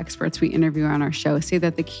beauty experts we interview on our show say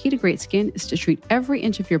that the key to great skin is to treat every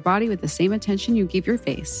inch of your body with the same attention you give your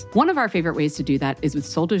face. One of our favorite ways to do that is with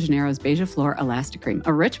Sol de Janeiro's Beija Flor Elastic Cream,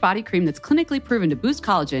 a rich body cream that's clinically proven to boost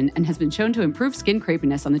collagen and has been shown to improve skin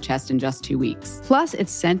crepiness on the chest in just 2 weeks. Plus,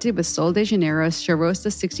 it's scented with Sol de Janeiro's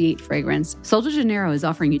Charosta 68 fragrance. Sol de Janeiro is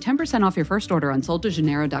offering you 10% off your first order on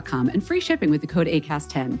soldejaneiro.com and free shipping with the code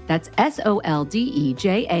ACAST10. That's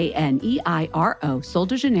SOLDEJANEIRO,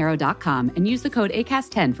 soldejaneiro.com, and use the code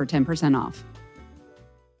ACAST10 for 10% off.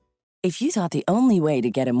 If you thought the only way to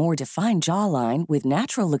get a more defined jawline with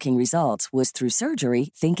natural-looking results was through surgery,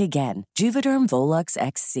 think again. Juvederm Volux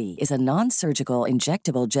XC is a non-surgical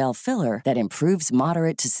injectable gel filler that improves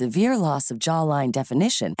moderate to severe loss of jawline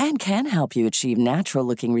definition and can help you achieve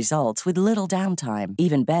natural-looking results with little downtime.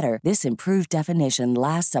 Even better, this improved definition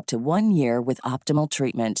lasts up to 1 year with optimal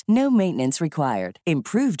treatment. No maintenance required.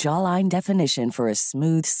 Improve jawline definition for a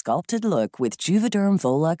smooth, sculpted look with Juvederm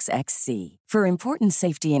Volux XC. For important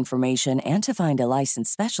safety information and to find a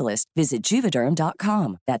licensed specialist, visit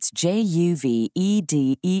Juvederm.com. That's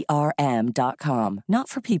JUVEDERM.com. Not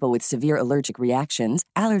for people with severe allergic reactions,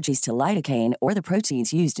 allergies to lidocaine, or the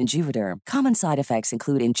proteins used in Juvederm. Common side effects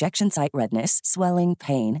include injection site redness, swelling,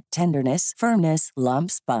 pain, tenderness, firmness,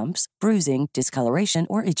 lumps, bumps, bruising, discoloration,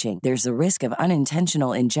 or itching. There's a risk of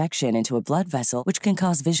unintentional injection into a blood vessel, which can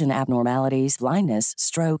cause vision abnormalities, blindness,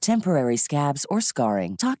 stroke, temporary scabs, or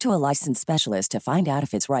scarring. Talk to a licensed specialist to find out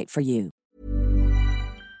if it's right for you.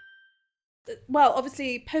 Well,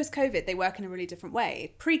 obviously, post-COVID, they work in a really different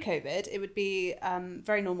way. Pre-COVID, it would be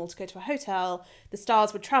very normal to go to a hotel. The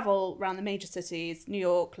stars would travel around the major cities, New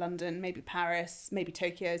York, London, maybe Paris, maybe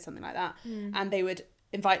Tokyo, something like that. And they would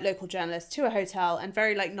invite local journalists to a hotel, and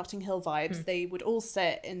very like Notting Hill vibes. They would all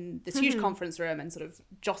sit in this huge conference room and sort of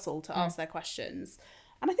jostle to ask their questions.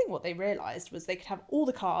 And I think what they realised was they could have all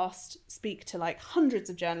the cast speak to like hundreds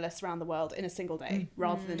of journalists around the world in a single day,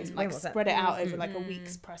 rather than like spread it out over like a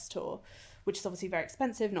week's press tour, which is obviously very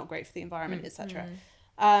expensive, not great for the environment, etc.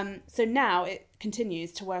 So now it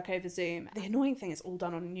continues to work over Zoom. The annoying thing is all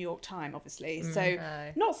done on New York time, obviously. So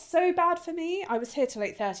not so bad for me. I was here till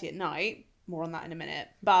 8:30 at night. More on that in a minute.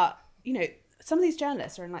 But, you know, some of these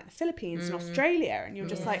journalists are in like the Philippines and Australia, and you're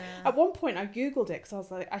just like, at one point I googled it because I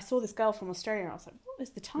was like, I saw this girl from Australia and I was like, what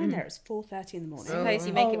is the time there? It's 4:30 in the morning. Suppose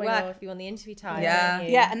you make Oh it my work God. if you want the interview time. Yeah. don't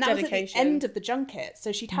you? Yeah, and that was at the Dedication. end of the junket,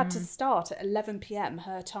 so she'd had to start at 11 p.m.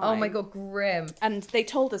 her time. Oh my God, grim. And they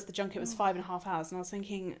told us the junket was 5.5 hours, and I was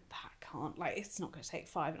thinking, that can't, like, it's not going to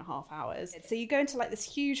take 5.5 hours. So you go into like this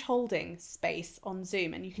huge holding space on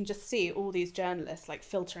Zoom, and you can just see all these journalists like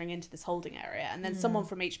filtering into this holding area, and then someone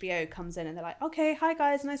from HBO comes in and they're like, okay, hi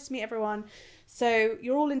guys, nice to meet everyone. So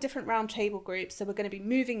you're all in different round table groups, so we're going to be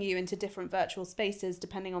moving you into different virtual spaces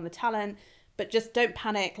depending on the talent, but just don't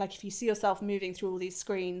panic. Like, if you see yourself moving through all these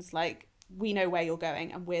screens, like, we know where you're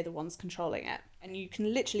going and we're the ones controlling it. And you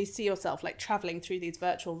can literally see yourself like traveling through these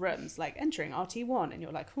virtual rooms, like entering RT1, and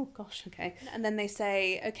you're like, oh gosh, okay. And then they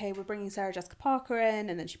say, okay, we're bringing Sarah Jessica Parker in,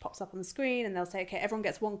 and then she pops up on the screen, and they'll say, okay, everyone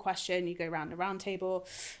gets one question. You go around a round table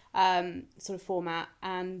sort of format,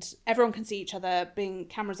 and everyone can see each other. Being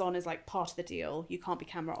cameras on is like part of the deal. You can't be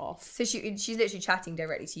camera off. So she's literally chatting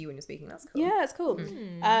directly to you when you're speaking. That's cool. Yeah, it's cool.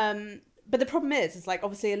 But the problem is like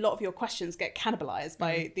obviously a lot of your questions get cannibalized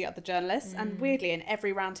by the other journalists, and weirdly in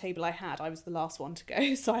every round table I had, I was the last one to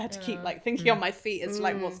go, so I had to keep like thinking on my feet as to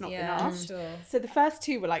like what's not been asked. Sure. So the first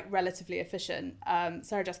two were like relatively efficient.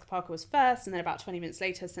 Sarah Jessica Parker was first, and then about 20 minutes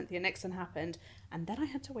later Cynthia Nixon happened, and then I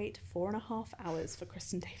had to wait 4.5 hours for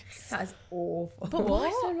Kristen Davis. That is awful. But why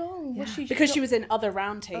so long? Was she Because she was in other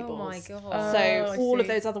round tables. Oh my God. So I all of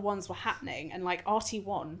see. those other ones were happening, and like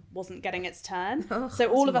RT1 wasn't getting its turn. Oh, So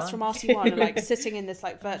all of us RT1. from RT1 are like sitting in this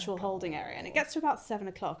like virtual holding area, and it gets to about 7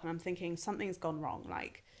 o'clock, and I'm thinking something's gone wrong.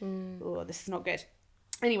 Like, oh, this is not good.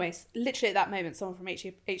 Anyways, literally at that moment, someone from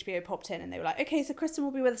HBO popped in, and they were like, "Okay, so Kristen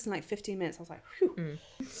will be with us in like 15 minutes." I was like, "Whew."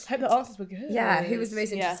 I hope the answers were good. Yeah, who was the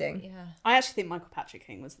most Yeah. interesting? Yeah. I actually think Michael Patrick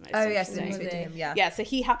King was the most. Oh yes, interesting. didn't speak to him. Yeah. Yeah, so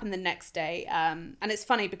he happened the next day. And it's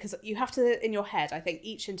funny because you have to, in your head, I think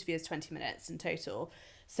each interview is 20 minutes in total.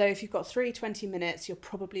 So if you've got 20 minutes, you're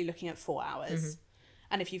probably looking at 4 hours.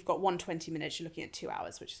 And if you've got 20 minutes, you're looking at 2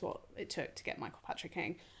 hours, which is what it took to get Michael Patrick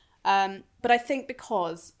King. But I think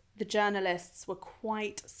because the journalists were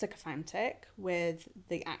quite sycophantic with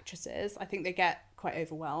the actresses, I think they get quite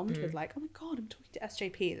overwhelmed with like, oh my God, I'm talking to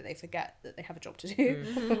SJP, that they forget that they have a job to do.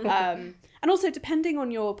 And also depending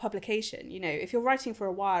on your publication, you know, if you're writing for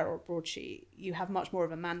a Wire or a broadsheet, you have much more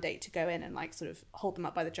of a mandate to go in and like sort of hold them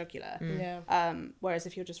up by the jugular. Yeah. Whereas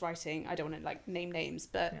if you're just writing, I don't want to like name names,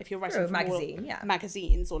 but if you're writing For a for magazine, more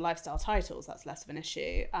magazines or lifestyle titles, that's less of an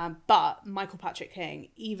issue. But Michael Patrick King,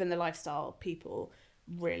 even the lifestyle people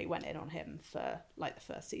really went in on him for like the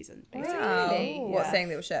first season, basically. Wow. What, Yeah. saying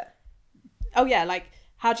they were shit? Oh yeah, like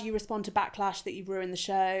how do you respond to backlash that you've ruined the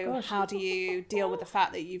show? Gosh. How do you deal with the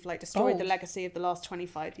fact that you've like destroyed the Bold. legacy of the last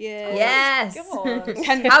 25 years? Yes.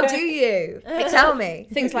 Can- How do you? Tell me.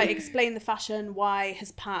 Things like explain the fashion. Why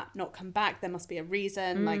has Pat not come back? There must be a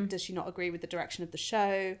reason. Like, does she not agree with the direction of the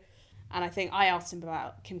show? And I think I asked him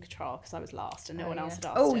about Kim Cattrall because I was last and no one else had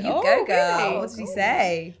asked Oh, him. you go, girl. really? What did he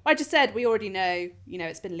say? I just said we already know, you know,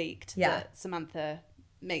 it's been leaked Yeah. that Samantha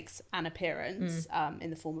makes an appearance in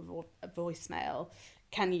the form of a voicemail.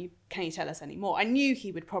 Can you tell us any more? I knew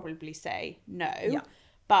he would probably say no. Yeah.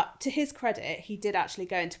 But to his credit, he did actually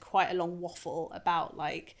go into quite a long waffle about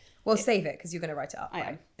like, Well, save it because you're going to write it up. I am.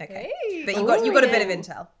 right? Okay. Hey. But you got a bit of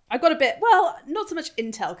intel. I got a bit, well, not so much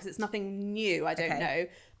intel because it's nothing new, I don't Okay. know,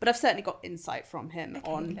 but I've certainly got insight from him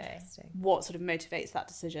on Interesting. what sort of motivates that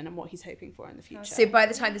decision and what he's hoping for in the future. So by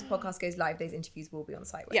the time this podcast goes live, those interviews will be on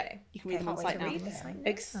site, won't yeah, they? you can read them on site now.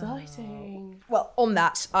 Exciting. Well, on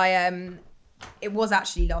that, it was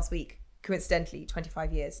actually last week, coincidentally,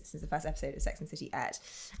 25 years since the first episode of Sex and the City aired.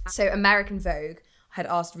 So American Vogue had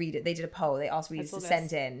asked readers, they did a poll, they asked readers saw to this.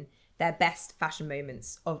 send in their best fashion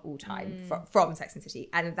moments of all time from Sex and the City.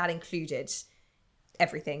 And that included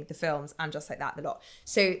everything, the films and just like that, the lot.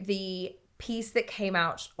 So the piece that came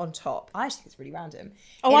out on top, I actually think it's really random.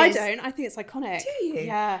 Oh, It I is- don't. I think it's iconic. Do you?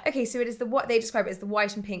 Yeah. Okay, so it is what they describe it as the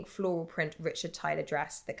white and pink floral print Richard Tyler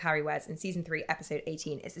dress that Carrie wears in season 3, episode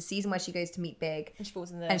 18. It's the season where she goes to meet Big. And she falls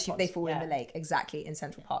in the And they pond. fall in Yeah. the lake, exactly, in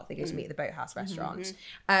Central Park. They go to meet at the Boathouse Mm-hmm. restaurant.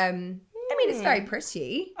 I mean, it's very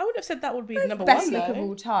pretty. I would have said that would be number Best one. look of though.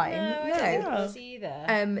 all time. No, I don't think it was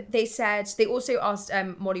either. They said they also asked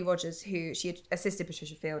Molly Rogers, who she had assisted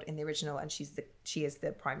Patricia Field in the original, and she is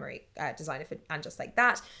the primary designer for And Just Like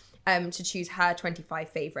That, to choose her 25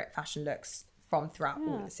 favorite fashion looks from throughout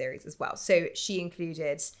all of the series as well. So she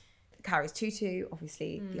included Carrie's tutu,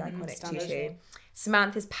 obviously the iconic standard. tutu.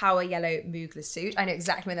 Samantha's power yellow Mugler suit. I know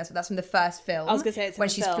exactly when that's from the first film. I was gonna say it's in when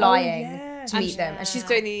the she's film. flying Oh, yeah. to meet them, and She's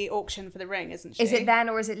doing the auction for the ring, isn't she? is it then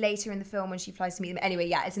or is it later in the film when she flies to meet them? Anyway,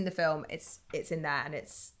 yeah, it's in the film. It's in there and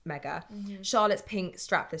it's mega. Charlotte's pink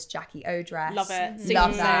strapless Jackie O dress. Love it.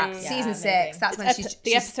 Love Season that. six. Season Yeah, 6. That's when The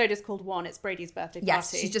she's episode is called One. It's Brady's birthday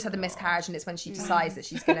yes, party. she's just had the miscarriage, and it's when she decides that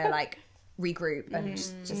she's gonna like regroup and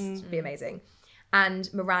just be amazing.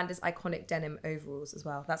 And Miranda's iconic denim overalls as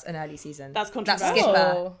well. That's an early season. That's That's controversial.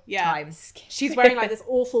 Skipper Yeah. time. She's wearing like this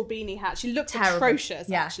awful beanie hat. She looks Terrible. atrocious,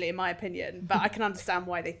 Yeah. actually, in my opinion. But I can understand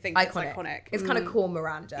why they think it's iconic. It's kind of cool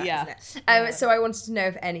Miranda, Yeah. isn't it? So I wanted to know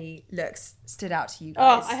if any looks stood out to you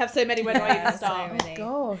guys. Oh, I have so many. Where do I even start?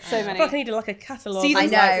 God, So I many. feel like I needed like a catalogue. Season, I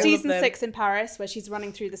know. season All of them. 6 in Paris, where she's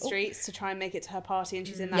running through the streets to try and make it to her party, and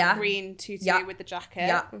she's in that Yeah. green tutu Yeah. with the jacket.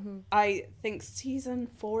 Yeah. I think season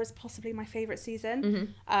 4 is possibly my favourite season.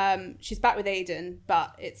 Mm-hmm. She's back with Aiden,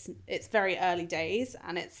 but it's very early days,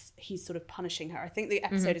 and he's sort of punishing her. I think the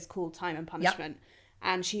episode is called Time and Punishment,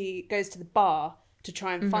 and she goes to the bar to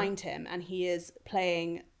try and find him, and he is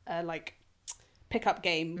playing a like pickup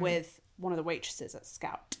game with one of the waitresses at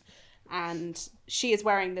Scout. And she is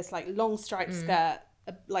wearing this like long striped skirt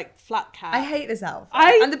like flat cap. I hate this outfit.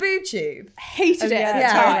 And the boob tube. Hated it at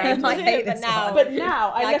the time. I hate this one. But now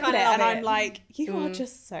I look at it and I'm it. like, you are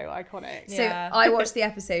just so iconic. So I watched the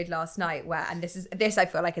episode last night and this I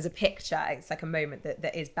feel like is a picture. It's like a moment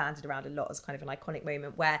that is banded around a lot as kind of an iconic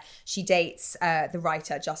moment where she dates the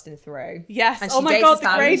writer Justin Theroux. Yes. And Oh she my dates God, his the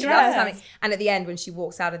family, grey she loves his dress. family. And at the end when she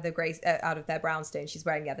walks out of their brownstone, she's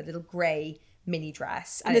wearing the little grey mini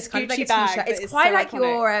dress And this it's kind of like Gucci a bag t-shirt. that It's is quite so like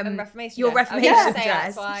iconic. Reformation your dress. Reformation I was gonna say dress.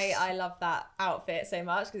 That's why I love that outfit so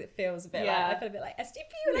much because it feels a bit like I feel a bit like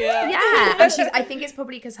SDP. Yeah, and I think it's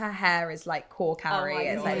probably because her hair is like core carry. my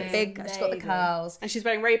it's God, like big. She's got the amazing. curls. And she's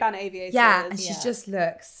wearing Ray-Ban aviators. Yeah, and she just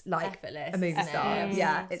looks like Effortless, a movie isn't star. it?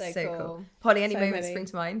 Yeah, it's So so cool. cool. Polly, any So moments many. spring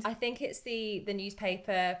to mind? I think it's the newspaper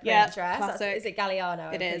print Yeah, dress. classic. Is it Galliano?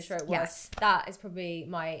 I'm It pretty is. sure it was. Yes. That is probably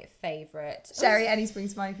my favourite. Sherry, any spring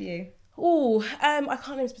to mind for you? Oh, I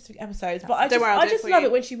can't name specific episodes, but I Don't just, worry, I'll I do it just for love you.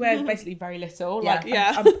 it when she wears basically very little, Yeah. like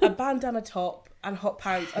Yeah. a bandana top and hot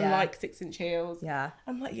pants and Yeah. like 6-inch heels. Yeah,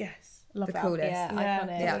 I'm like, yes, love the that. coolest. Yeah, iconic. The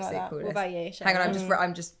something absolute like that. coolest. What about you, Hang on, Sherry?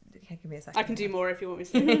 I'm just. Okay, give me a second. I can do more if you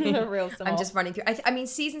want me to. Real I'm just running through. I mean,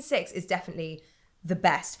 season 6 is definitely the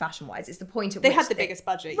best fashion-wise. It's the point at They which had the biggest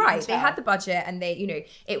budget, you can right? They tell. had the budget, and they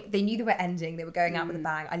knew they were ending. They were going out with a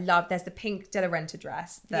bang. I love. There's the pink De La Renta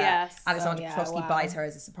dress that Yes. Alexander Oh, yeah, Petrovsky wow. buys her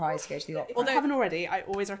as a surprise to go to the opera. Although I haven't already, I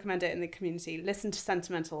always recommend it in the community. Listen to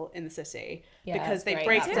Sentimental in the City because they it's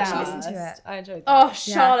break great. it That's down. the Listen to best. it. I enjoyed that. Oh,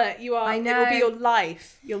 Charlotte, you are. I It will be know. your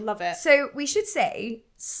life. You'll love it. So we should say,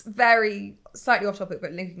 very slightly off topic,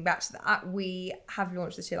 but linking back to that, we have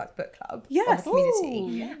launched the Sheer Luxe Book Club on Yes. the community.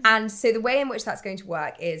 Ooh, yes. And so the way in which that's going to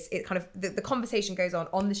work is it kind of, the conversation goes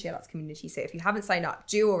on the Sheer Luxe community. So if you haven't signed up,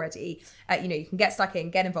 do already. You can get stuck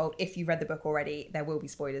in, get involved. If you've read the book already, there will be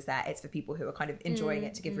spoilers there. It's for people who are kind of enjoying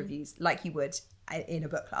it to give reviews like you would in a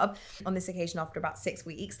book club. On this occasion, after about 6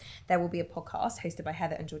 weeks, there will be a podcast hosted by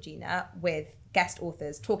Heather and Georgina with guest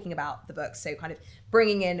authors talking about the book. So kind of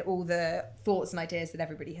bringing in all the thoughts and ideas that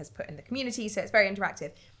everybody has put in the community. So it's very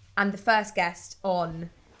interactive. And the first guest on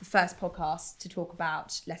the first podcast to talk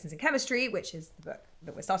about Lessons in Chemistry, which is the book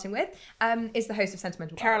that we're starting with, is the host of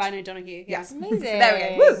Sentimental Garbage. Caroline O'Donoghue. Yes. Amazing. So there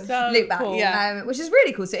we go. Woo! So Loop back. cool. Yeah. Which is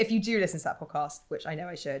really cool. So if you do listen to that podcast, which I know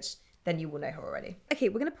I should, then you will know her already. Okay,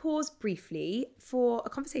 we're going to pause briefly for a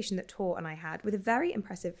conversation that Tor and I had with a very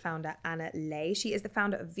impressive founder, Anna Ley. She is the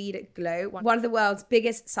founder of Veda Glow, one of the world's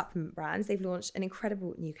biggest supplement brands. They've launched an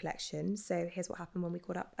incredible new collection. So here's what happened when we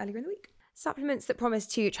caught up earlier in the week. Supplements that promise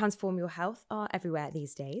to transform your health are everywhere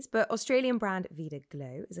these days, but Australian brand Veda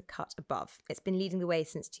Glow is a cut above. It's been leading the way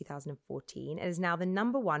since 2014 and is now the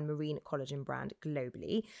 #1 marine collagen brand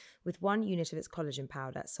globally, with 1 unit of its collagen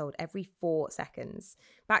powder sold every 4 seconds.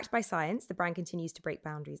 Backed by science, the brand continues to break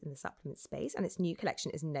boundaries in the supplement space, and its new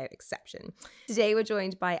collection is no exception. Today, we're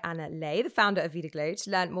joined by Anna Ley, the founder of Veda Glow, to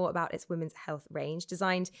learn more about its women's health range.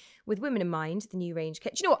 Designed with women in mind, the new range... Do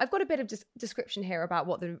you know what? I've got a bit of description here about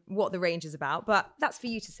what the range is about, but that's for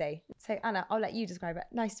you to say. So, Anna, I'll let you describe it.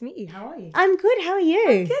 Nice to meet you. How are you? I'm good. How are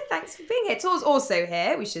you? Good, thanks for being here. Tor's also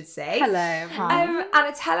here, we should say. Hello. Hi.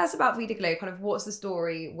 Anna, tell us about Veda Glow. Kind of what's the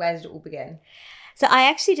story? Where did it all begin? So I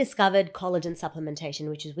actually discovered collagen supplementation,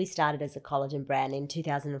 which is we started as a collagen brand. In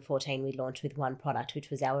 2014, we launched with one product,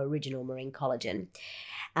 which was our original marine collagen.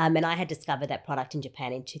 And I had discovered that product in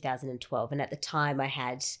Japan in 2012. And at the time, I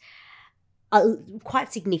had a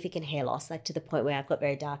quite significant hair loss, like to the point where I've got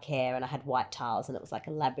very dark hair and I had white tiles and it was like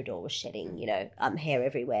a Labrador was shedding, hair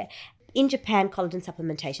everywhere. In Japan, collagen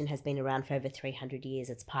supplementation has been around for over 300 years.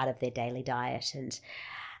 It's part of their daily diet, and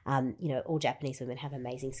all Japanese women have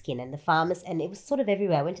amazing skin. And the farmers, and it was sort of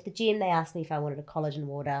everywhere. I went to the gym, they asked me if I wanted a collagen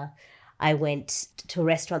water. I went to a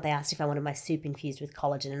restaurant, they asked if I wanted my soup infused with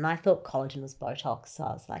collagen, and I thought collagen was Botox, so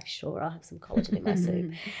I was like, sure, I'll have some collagen in my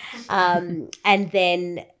soup. And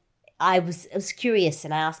then I was curious,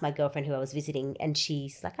 and I asked my girlfriend who I was visiting, and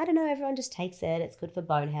she's like, I don't know, everyone just takes it. It's good for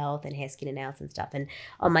bone health and hair, skin, and nails and stuff. And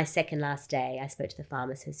on my second last day, I spoke to the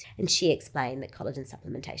pharmacist, and she explained that collagen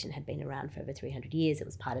supplementation had been around for over 300 years. It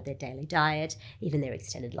was part of their daily diet, even their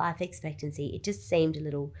extended life expectancy. It just seemed a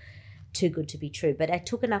little too good to be true. But I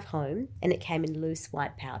took enough home, and it came in loose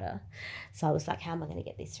white powder. So I was like, how am I going to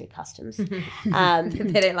get this through customs? They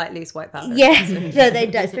don't like loose white powder. Yeah, no, they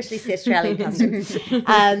don't, especially the Australian customs.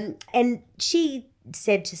 And she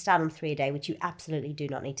said to start on 3 a day, which you absolutely do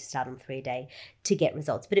not need to start on 3 a day to get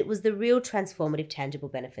results. But it was the real transformative, tangible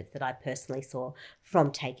benefits that I personally saw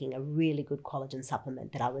from taking a really good collagen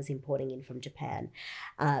supplement that I was importing in from Japan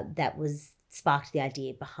that was sparked the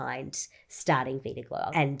idea behind starting Veda Glow.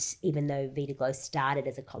 And even though Veda Glow started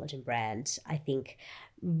as a collagen brand, I think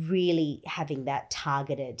really having that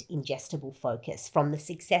targeted ingestible focus from the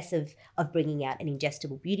success of bringing out an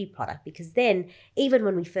ingestible beauty product. Because then, even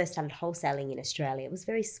when we first started wholesaling in Australia, it was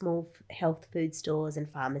very small health food stores and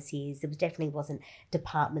pharmacies. There definitely wasn't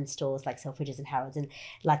department stores like Selfridges and Harrods and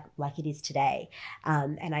like it is today.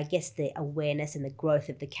 And I guess the awareness and the growth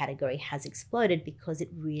of the category has exploded because it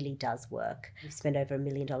really does work. We spend over $1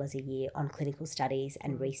 million a year on clinical studies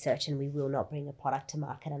and research, and we will not bring a product to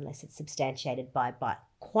market unless it's substantiated by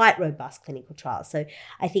quite robust clinical trials. So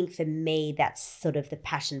I think for me, that's sort of the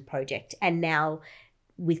passion project. And now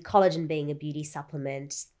with collagen being a beauty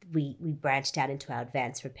supplement, we branched out into our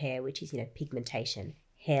advanced repair, which is, pigmentation,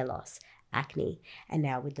 hair loss, acne. And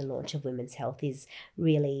now with the launch of Women's Health is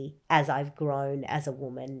really, as I've grown as a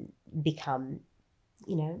woman, become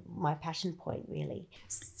my passion point, really.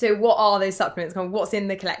 So what are those supplements? What's in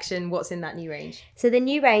the collection? What's in that new range? So the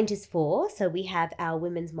new range is 4. So we have our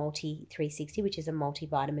Women's Multi 360, which is a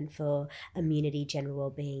multivitamin for immunity, general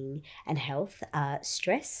well-being and health,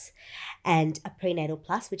 stress, and a Prenatal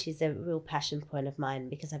Plus, which is a real passion point of mine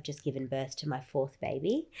because I've just given birth to my 4th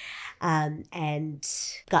baby, and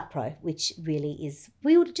Gut Pro, which really is,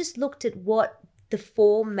 we just looked at what the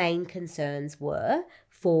 4 main concerns were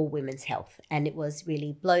for women's health, and it was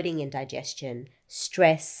really bloating and digestion,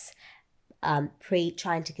 stress,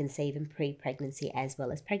 trying to conceive and pre-pregnancy as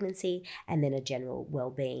well as pregnancy, and then a general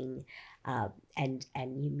well-being and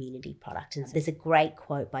immunity product. And there's a great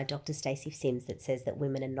quote by Dr. Stacey Sims that says that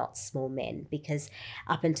women are not small men, because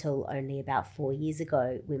up until only about 4 years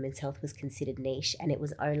ago, women's health was considered niche, and it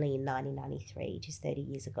was only in 1993, just 30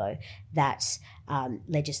 years ago, that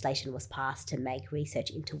legislation was passed to make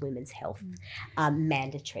research into women's health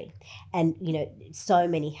mandatory. And, so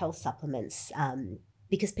many health supplements,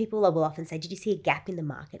 because people will often say, did you see a gap in the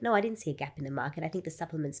market? No, I didn't see a gap in the market. I think the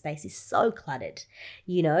supplement space is so cluttered,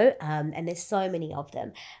 and there's so many of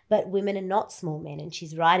them. But women are not small men, and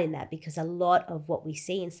she's right in that, because a lot of what we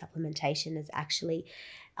see in supplementation is actually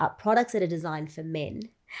products that are designed for men.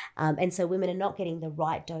 And so women are not getting the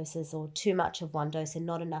right doses, or too much of one dose and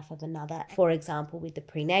not enough of another. For example, with the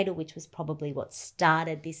prenatal, which was probably what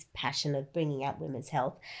started this passion of bringing out women's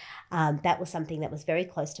health, that was something that was very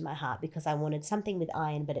close to my heart, because I wanted something with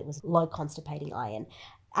iron, but it was low constipating iron,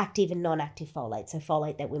 active and non-active folate, so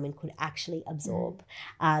folate that women could actually absorb,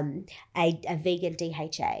 a vegan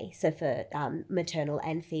DHA, so for maternal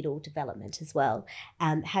and fetal development as well,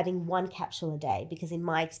 having 1 capsule a day, because in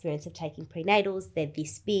my experience of taking prenatals, they're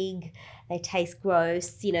this big, they taste gross,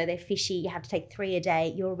 they're fishy, you have to take 3 a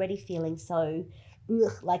day, you're already feeling so,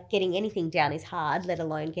 like getting anything down is hard, let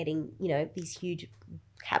alone getting, these huge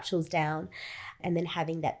capsules down. And then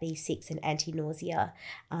having that B6 and anti-nausea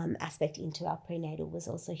aspect into our prenatal was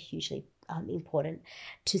also hugely important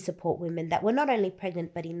to support women that were not only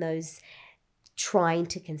pregnant, but in those trying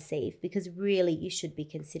to conceive, because really you should be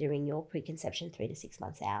considering your preconception 3 to 6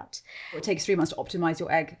 months out. It takes 3 months to optimize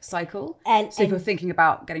your egg cycle. And if you're thinking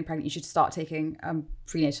about getting pregnant, you should start taking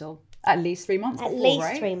prenatal at least 3 months before, at least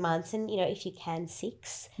right? 3 months, and if you can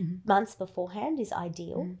 6 months beforehand is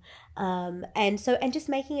ideal. And just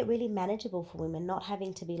making it really manageable for women, not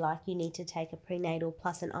having to be like, you need to take a prenatal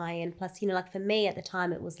plus an iron plus, like for me at the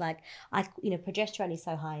time it was like, progesterone is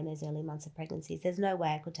so high in those early months of pregnancies, there's no way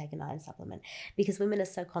I could take an iron supplement, because women are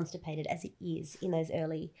so constipated as it is in those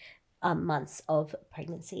early months of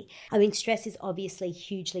pregnancy. I mean, stress is obviously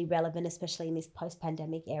hugely relevant, especially in this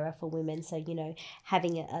post-pandemic era for women. So,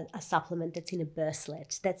 having a supplement that's in a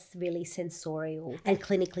burstlet, that's really sensorial and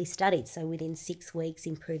clinically studied. So within 6 weeks,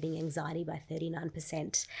 improving anxiety by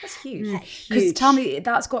 39%. That's huge. Because tell me,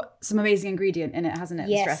 that's got some amazing ingredient in it, hasn't it?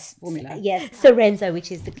 Yes. The stress formula. Yes. Sorenzo,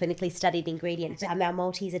 which is the clinically studied ingredient. Our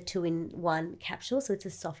multi is a 2-in-1 capsule. So it's a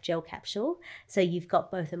soft gel capsule. So you've got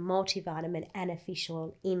both a multivitamin and a fish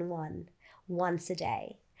oil in one, once a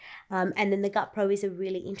day. And then the Gut Pro is a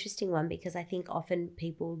really interesting one, because I think often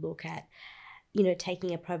people look at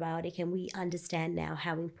taking a probiotic, and we understand now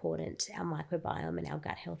how important our microbiome and our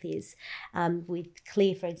gut health is. With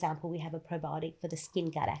Clear, for example, we have a probiotic for the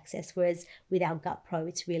skin gut access, whereas with our Gut Pro,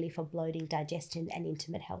 it's really for bloating, digestion and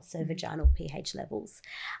intimate health, so vaginal pH levels,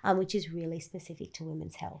 which is really specific to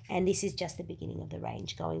women's health. And this is just the beginning of the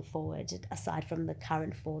range going forward. Aside from the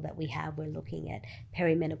current 4 that we have, we're looking at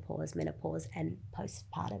perimenopause, menopause and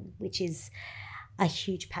postpartum, which is a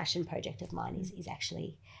huge passion project of mine, is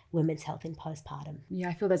actually women's health in postpartum. Yeah,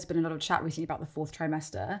 I feel there's been a lot of chat recently about the 4th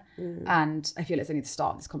trimester, and I feel it's only the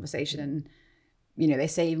start of this conversation. And they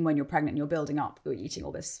say even when you're pregnant and you're building up, you're eating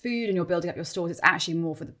all this food and you're building up your stores, it's actually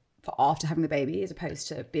more for the for after having the baby as opposed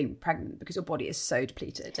to being pregnant, because your body is so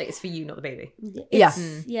depleted. Like, it's for you, not the baby.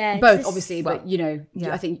 Yeah. Both, obviously, but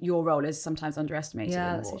I think your role is sometimes underestimated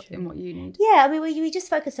in what you need. Yeah, I mean, we just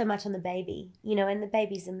focus so much on the baby, and the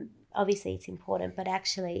baby's, obviously it's important, but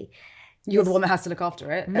actually... You're the one that has to look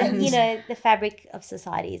after it. The fabric of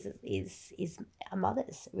society is our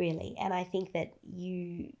mothers, really. And I think that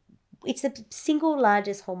it's the single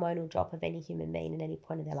largest hormonal drop of any human being at any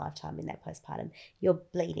point in their lifetime in that postpartum. You're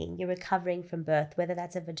bleeding, you're recovering from birth, whether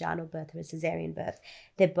that's a vaginal birth or a cesarean birth.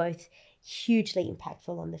 They're both hugely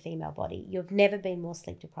impactful on the female body. You've never been more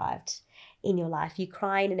sleep deprived in your life. You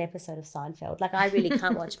cry in an episode of Seinfeld. Like, I really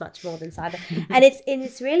can't watch much more than Seinfeld. And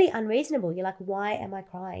it's really unreasonable. You're like, why am I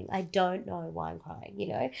crying? I don't know why I'm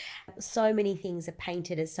crying, So many things are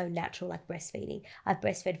painted as so natural, like breastfeeding. I've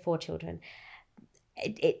breastfed 4 children.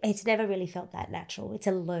 It's never really felt that natural. It's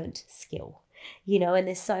a learnt skill, and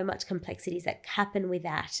there's so much complexities that happen with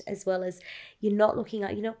that, as well as you're not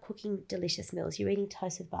cooking delicious meals. You're eating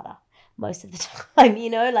toast with butter most of the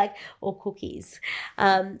time, or cookies.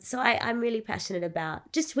 So I'm really passionate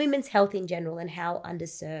about just women's health in general and how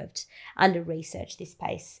underserved, under-researched this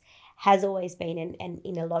space has always been and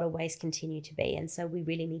in a lot of ways continue to be. And so we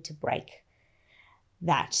really need to break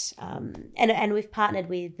that. And we've partnered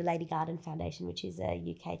with the Lady Garden Foundation, which is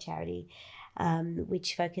a UK charity,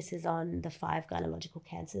 which focuses on the 5 gynecological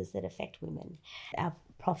cancers that affect women. Our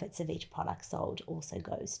profits of each product sold also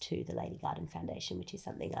goes to the Lady Garden Foundation, which is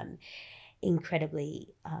something I'm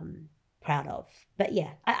incredibly proud of. But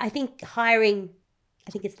yeah, I think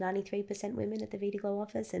it's 93% women at the Vitaglow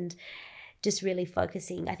office, and just really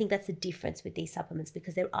focusing. I think that's the difference with these supplements,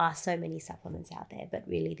 because there are so many supplements out there, but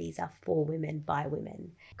really these are for women by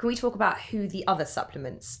women. Can we talk about who the other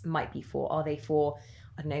supplements might be for? Are they for,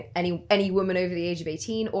 I don't know, any woman over the age of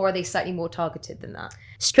 18, or are they slightly more targeted than that?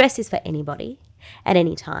 Stress is for anybody at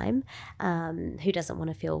any time who doesn't want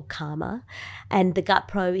to feel calmer. And the Gut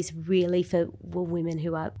Pro is really for women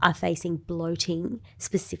who are facing bloating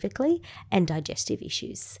specifically and digestive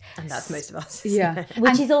issues. And that's most of us. Yeah.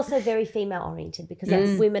 Which is also very female oriented, because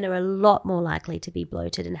women are a lot more likely to be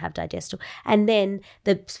bloated and have digestive. And then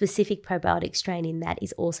the specific probiotic strain in that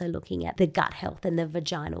is also looking at the gut health and the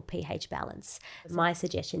vaginal pH balance. My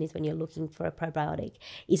suggestion is, when you're looking for a probiotic,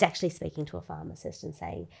 is actually speaking to a pharmacist and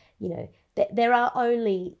saying, there are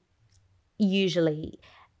only usually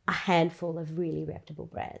a handful of really reputable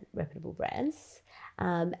brands.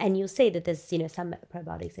 And you'll see that there's, some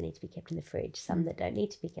probiotics that need to be kept in the fridge, some that don't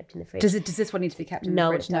need to be kept in the fridge. Does this one need to be kept in the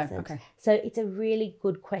fridge? No, it doesn't. Okay. So it's a really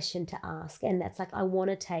good question to ask. And that's like, I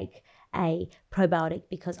want to take a probiotic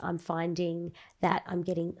because I'm finding that I'm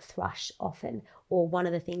getting thrush often. Or one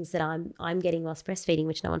of the things that I'm getting whilst breastfeeding,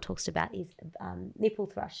 which no one talks about, is nipple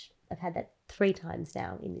thrush. I've had that 3 times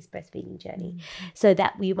now in this breastfeeding journey. So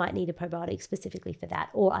that you might need a probiotic specifically for that.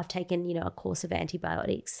 Or I've taken, a course of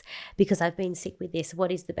antibiotics because I've been sick with this.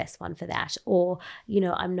 What is the best one for that? Or,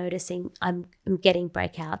 I'm noticing I'm getting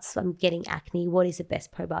breakouts, I'm getting acne. What is the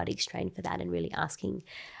best probiotic strain for that? And really asking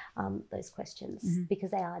those questions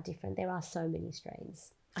because they are different. There are so many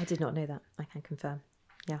strains. I did not know that. I can confirm.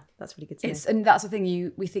 Yeah, that's really good to know. And that's the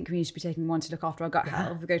thing, we think we need to be taking one to look after our gut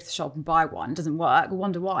health. If we go to the shop and buy one, it doesn't work. We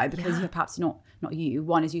wonder why, because perhaps not you.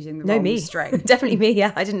 One is using the wrong strain. Definitely me,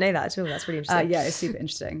 yeah. I didn't know that at all. That's really interesting. Yeah, it's super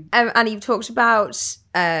interesting. And you've talked about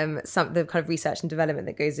some of the kind of research and development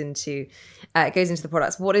that goes into the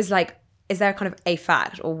products. What is is there kind of a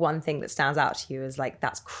fact or one thing that stands out to you as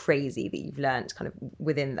that's crazy that you've learned kind of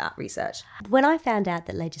within that research? When I found out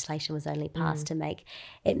that legislation was only passed to make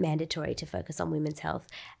it mandatory to focus on women's health,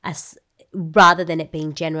 rather than it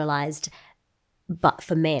being generalised but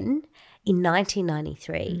for men in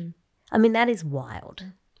 1993, I mean, that is wild.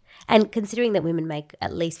 And considering that women make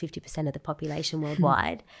at least 50% of the population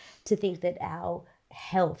worldwide, to think that our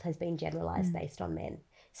health has been generalised based on men.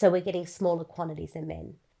 So we're getting smaller quantities than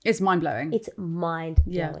men. It's mind-blowing. It's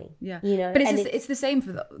mind-blowing. Yeah. But it's the same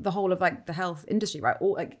for the whole of the health industry, right?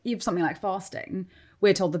 Or even something like fasting.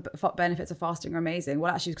 We're told the benefits of fasting are amazing.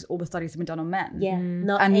 Well, actually, because all the studies have been done on men. Yeah.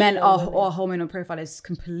 And men, our hormonal profile is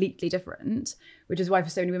completely different, which is why for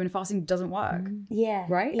so many women fasting doesn't work. Yeah.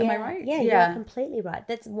 Right? Yeah. Am I right? Yeah, you're completely right.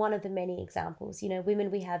 That's one of the many examples. Women,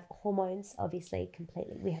 we have hormones, obviously,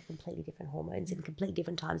 we have completely different hormones in completely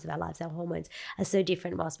different times of our lives. Our hormones are so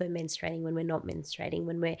different whilst we're menstruating, when we're not menstruating,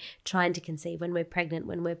 when we're trying to conceive, when we're pregnant,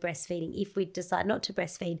 when we're breastfeeding. If we decide not to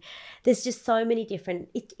breastfeed, there's just so many different,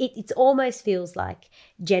 it almost feels like,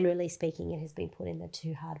 generally speaking, it has been put in the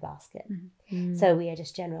too hard basket. So we are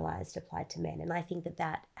just generalised, applied to men. And I think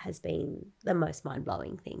that has been the most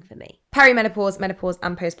mind-blowing thing for me. Perimenopause, menopause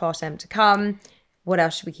and postpartum to come. What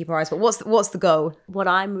else should we keep our eyes for? What's the goal? What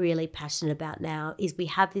I'm really passionate about now is we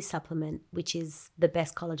have this supplement, which is the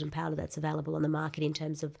best collagen powder that's available on the market in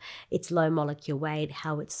terms of its low molecular weight,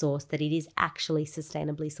 how it's sourced, that it is actually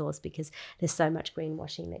sustainably sourced, because there's so much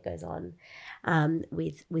greenwashing that goes on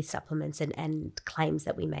with supplements and claims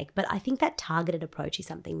that we make. But I think that targeted approach is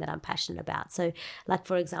something that I'm passionate about. So like,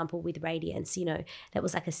 for example, with Radiance, that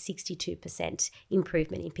was like a 62%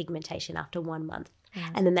 improvement in pigmentation after 1 month.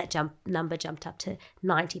 And then that number jumped up to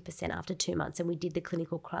 90% after 2 months. And we did the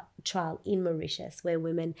clinical trial in Mauritius, where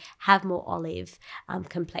women have more olive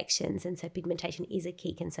complexions. And so pigmentation is a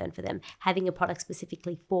key concern for them. Having a product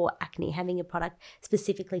specifically for acne, having a product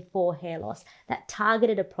specifically for hair loss, that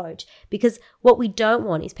targeted approach. Because what we don't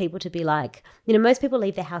want is people to be like, most people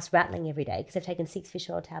leave their house rattling every day because they've taken 6 fish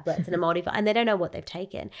oil tablets and a multivitamin, and they don't know what they've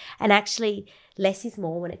taken. And actually, less is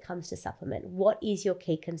more when it comes to supplement. What is your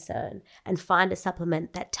key concern? And find a supplement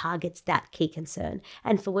that targets that key concern.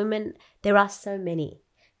 And for women, there are so many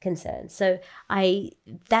concerns. So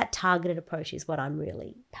that targeted approach is what I'm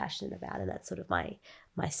really passionate about, and that's sort of my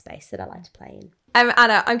space that I like to play in.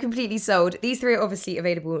 Anna, I'm completely sold. These 3 are obviously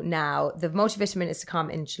available now. The multivitamin is to come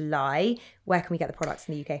in July. Where can we get the products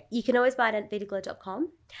in the UK? You can always buy it at vitaglow.com,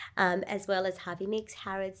 as well as Harvey Nicks,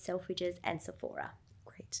 Harrods, Selfridges, and Sephora.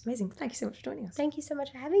 Great. Amazing. Thank you so much for joining us. Thank you so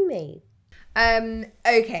much for having me.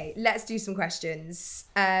 Okay, let's do some questions.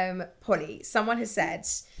 Polly, someone has said,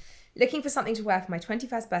 looking for something to wear for my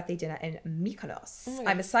 21st birthday dinner in Mykonos.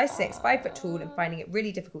 I'm a size 6, 5 foot tall, and finding it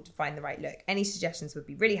really difficult to find the right look. Any suggestions would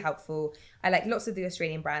be really helpful. I like lots of the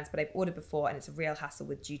Australian brands, but I've ordered before and it's a real hassle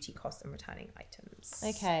with duty costs and returning items.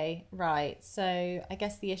 Okay, right. So I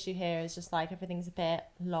guess the issue here is just like everything's a bit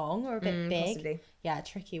long or a bit big. Possibly. Yeah,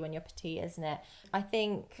 tricky when you're petite, isn't it? I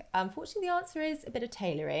think, unfortunately, the answer is a bit of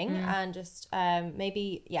tailoring and just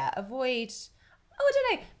maybe, avoid... Oh, I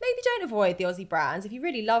don't know. Maybe don't avoid the Aussie brands if you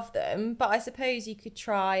really love them. But I suppose you could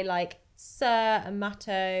try like Sir and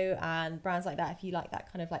Matto and brands like that if you like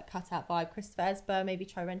that kind of like cutout vibe. Christopher Esber, maybe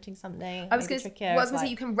try renting something. I was going to say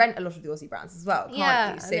you can rent a lot of the Aussie brands as well,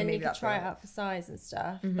 can't you? So and then maybe you could try it out for size and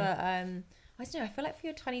stuff. But I don't know. I feel like for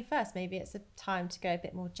your 21st, maybe it's a time to go a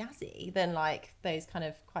bit more jazzy than like those kind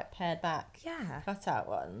of quite pared back cutout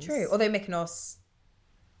ones. True. Although Mykonos,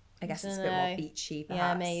 I guess it's a bit more beachy, perhaps.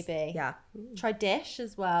 Yeah, maybe. Yeah. Try Dish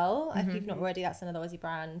as well. If you've not already, that's another Aussie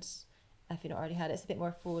brand. If you've not already heard it, it's a bit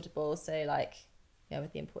more affordable. So, like,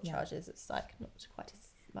 with the import charges, it's like not quite as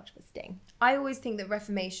much of a sting. I always think that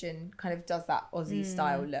Reformation kind of does that Aussie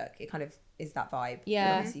style look. It kind of is that vibe. Yeah.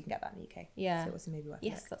 But obviously, you can get that in the UK. Yeah. So it was maybe worth it.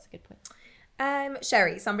 Yes, that's a good point.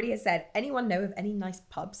 Sherry, somebody has said, anyone know of any nice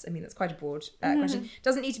pubs? I mean, that's quite a broad question.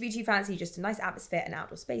 Doesn't need to be too fancy, just a nice atmosphere and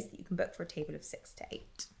outdoor space that you can book for a table of 6 to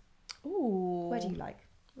 8. Ooh. Where do you like?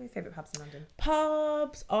 What are your favourite pubs in London?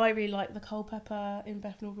 Pubs. I really like the Culpeper in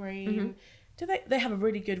Bethnal Green. They have a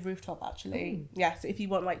really good rooftop actually. Yeah, so if you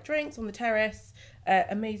want like drinks on the terrace,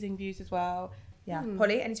 amazing views as well. Yeah.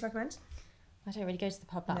 Polly, any to recommend? I don't really go to the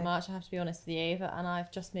pub that much, I have to be honest with you, and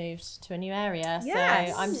I've just moved to a new area,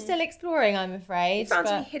 Yes. so I'm still exploring, I'm afraid. You found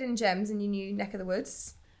any hidden gems in your new neck of the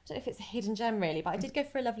woods? I don't know if it's a hidden gem really, but I did go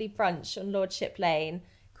for a lovely brunch on Lordship Lane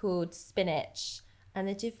called Spinach. And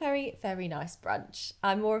they do very, very nice brunch.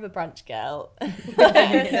 I'm more of a brunch girl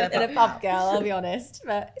than a pub girl, I'll be honest.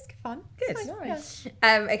 But it's good fun. Good. Nice.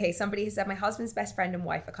 Okay, somebody has said, my husband's best friend and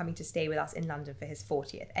wife are coming to stay with us in London for his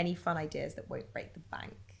 40th. Any fun ideas that won't break the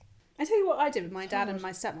bank? I tell you what I did with my dad and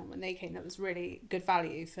my stepmom when they came that was really good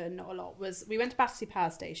value for not a lot was we went to Battersea Power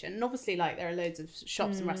Station, and obviously like there are loads of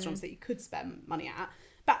shops and restaurants that you could spend money at,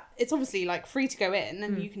 but it's obviously like free to go in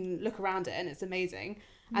and you can look around it and it's amazing.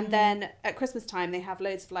 And then at Christmas time, they have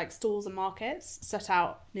loads of like stalls and markets set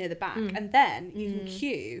out near the back. And then you can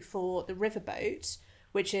queue for the riverboat,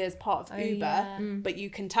 which is part of Uber, but you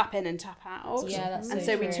can tap in and tap out. Yeah, that's and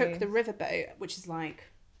so we true. took the riverboat, which is like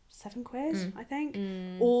 £7, I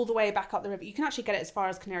think, all the way back up the river. You can actually get it as far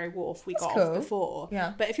as Canary Wharf. We got off before.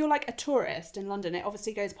 Yeah. But if you're like a tourist in London, it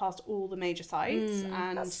obviously goes past all the major sites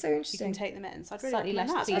and That's so you interesting. can take them in. So I'd really Slightly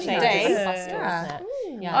recommend less that. cliche.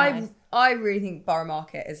 Especially today. I really think Borough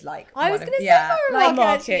Market is like I was going to say Market. Borough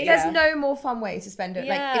Market. There's no more fun way to spend it.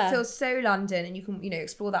 Like Yeah. it feels so London, and you can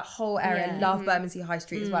explore that whole area. Love Bermondsey High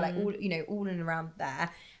Street as well. Like all in and around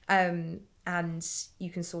there. And you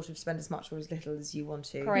can sort of spend as much or as little as you want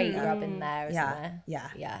to. Great grub in there, isn't there?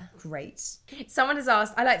 Yeah. Great. Someone has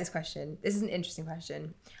asked, I like this question. This is an interesting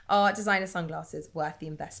question. Are designer sunglasses worth the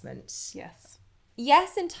investment? Yes.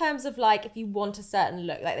 Yes, in terms of like if you want a certain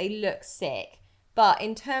look, like they look sick. But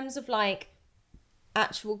in terms of like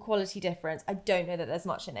actual quality difference, I don't know that there's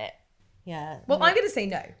much in it. Yeah. Well, I'm going to say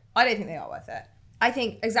no. I don't think they are worth it. I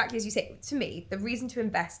think exactly as you say, to me, the reason to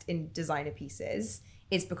invest in designer pieces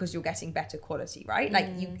is because you're getting better quality, right? Like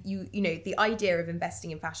you know, the idea of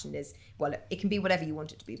investing in fashion is, well, it can be whatever you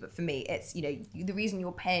want it to be, but for me, it's, you know, the reason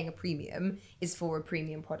you're paying a premium is for a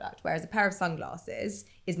premium product, whereas a pair of sunglasses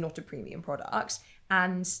is not a premium product.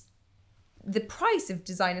 And the price of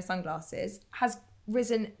designer sunglasses has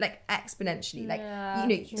risen like exponentially. Like,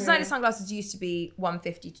 you know, designer sunglasses used to be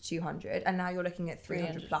 150 to 200, and now you're looking at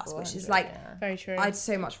 300 plus, which is like, very true. I'd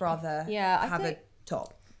so much rather have a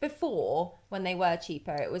top. Before, when they were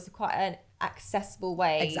cheaper, it was quite an accessible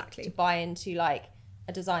way to buy into like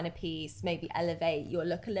a designer piece, maybe elevate your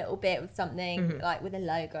look a little bit with something like with a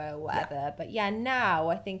logo or whatever. But now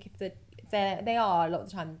I think if they are a lot of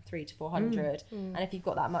the time 300 to 400, and if you've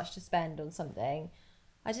got that much to spend on something,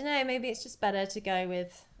 I don't know, maybe it's just better to go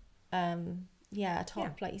with a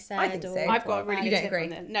top, like you said. I think so. I've got a really good tip on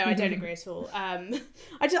this. No, I don't agree at all. I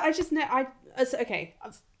just know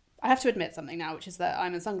I have to admit something now, which is that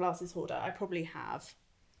I'm a sunglasses hoarder. I probably have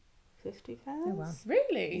 50 pairs. Oh, wow.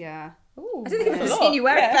 Really? Yeah. Ooh, I don't think I've ever seen you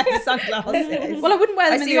wear a pair of sunglasses. Well, I wouldn't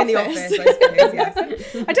wear them in the office. I suppose,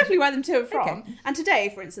 yes. I definitely wear them to and from. Okay. And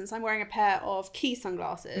today, for instance, I'm wearing a pair of Key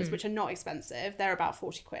sunglasses, which are not expensive. They're about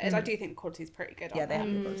 40 quid. I do think the quality is pretty good on them. They have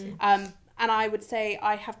good quality. And I would say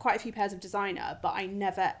I have quite a few pairs of designer, but I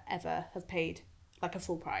never, ever have paid like a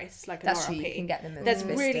full price, like an RRP. True, you can get them in There's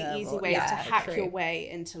really easy ways to hack your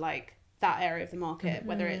way into like that area of the market,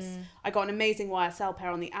 whether it's, I got an amazing YSL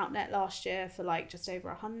pair on the Outnet last year for like just over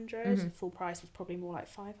 100. Full price was probably more like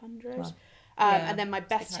 500. Wow. And then my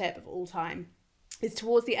best tip of all time is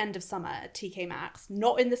towards the end of summer at TK Maxx,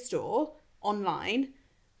 not in the store, online,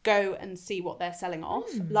 go and see what they're selling off.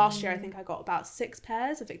 Last year I think I got about 6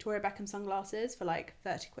 pairs of Victoria Beckham sunglasses for like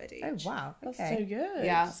 30 quid each. Oh wow, that's so good.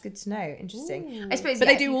 Yeah, that's good to know. Interesting. I suppose, but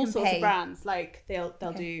they do all sorts of brands. Like they'll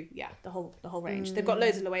do the whole range. They've got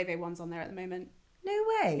loads of Loewe ones on there at the moment. No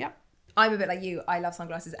way. Yeah. I'm a bit like you. I love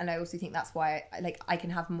sunglasses, and I also think that's why I can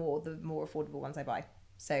have more the more affordable ones I buy.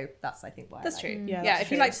 So that's, I think, why that's true. Yeah, that's if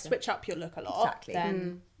true. You like to switch up your look a lot,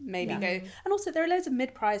 then maybe go. And also, there are loads of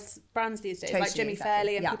mid-price brands these days, like Jimmy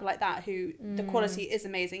Fairley and people like that, who the quality is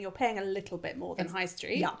amazing. You're paying a little bit more than high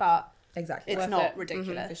street, but it's not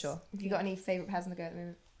ridiculous. For sure. Have you got any favourite pairs on the go at the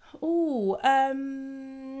moment?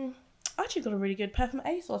 I actually got a really good pair from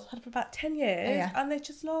ASOS. I've had it for about 10 years, and they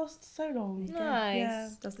just last so long. Nice. Yeah.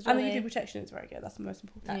 Does the job. And the UV protection is very good. That's the most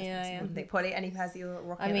important. Yeah. Polly, any pairs that you're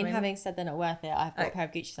rocking? I mean, having said they're not worth it, I've got a pair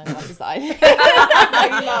of Gucci sunglasses that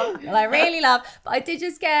I really love. But I did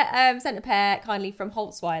just get sent a pair kindly from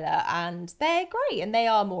Holtzweiler, and they're great, and they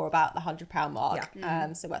are more about the £100 mark.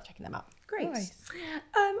 So worth checking them out. Great. Nice.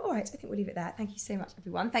 All right, I think we'll leave it there. Thank you so much,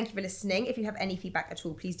 everyone. Thank you for listening. If you have any feedback at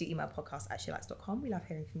all, please do email podcast@sheerluxe.com. We love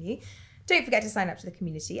hearing from you. Don't forget to sign up to the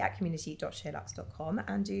community at community.sheerluxe.com,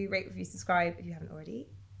 and do rate, review, subscribe if you haven't already.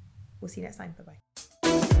 We'll see you next time. Bye-bye.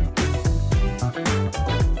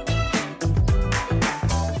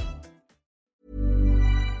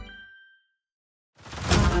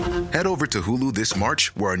 Head over to Hulu this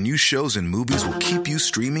March, where our new shows and movies will keep you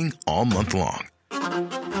streaming all month long.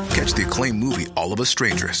 Catch the acclaimed movie All of Us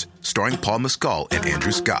Strangers, starring Paul Mescal and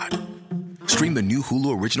Andrew Scott. Stream the new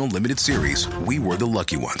Hulu original limited series We Were the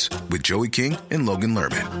Lucky Ones with Joey King and Logan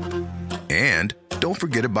Lerman. And don't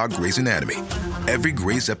forget about Grey's Anatomy. Every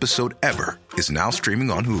Grey's episode ever is now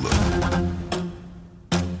streaming on Hulu.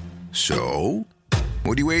 So,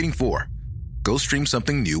 what are you waiting for? Go stream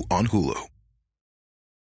something new on Hulu.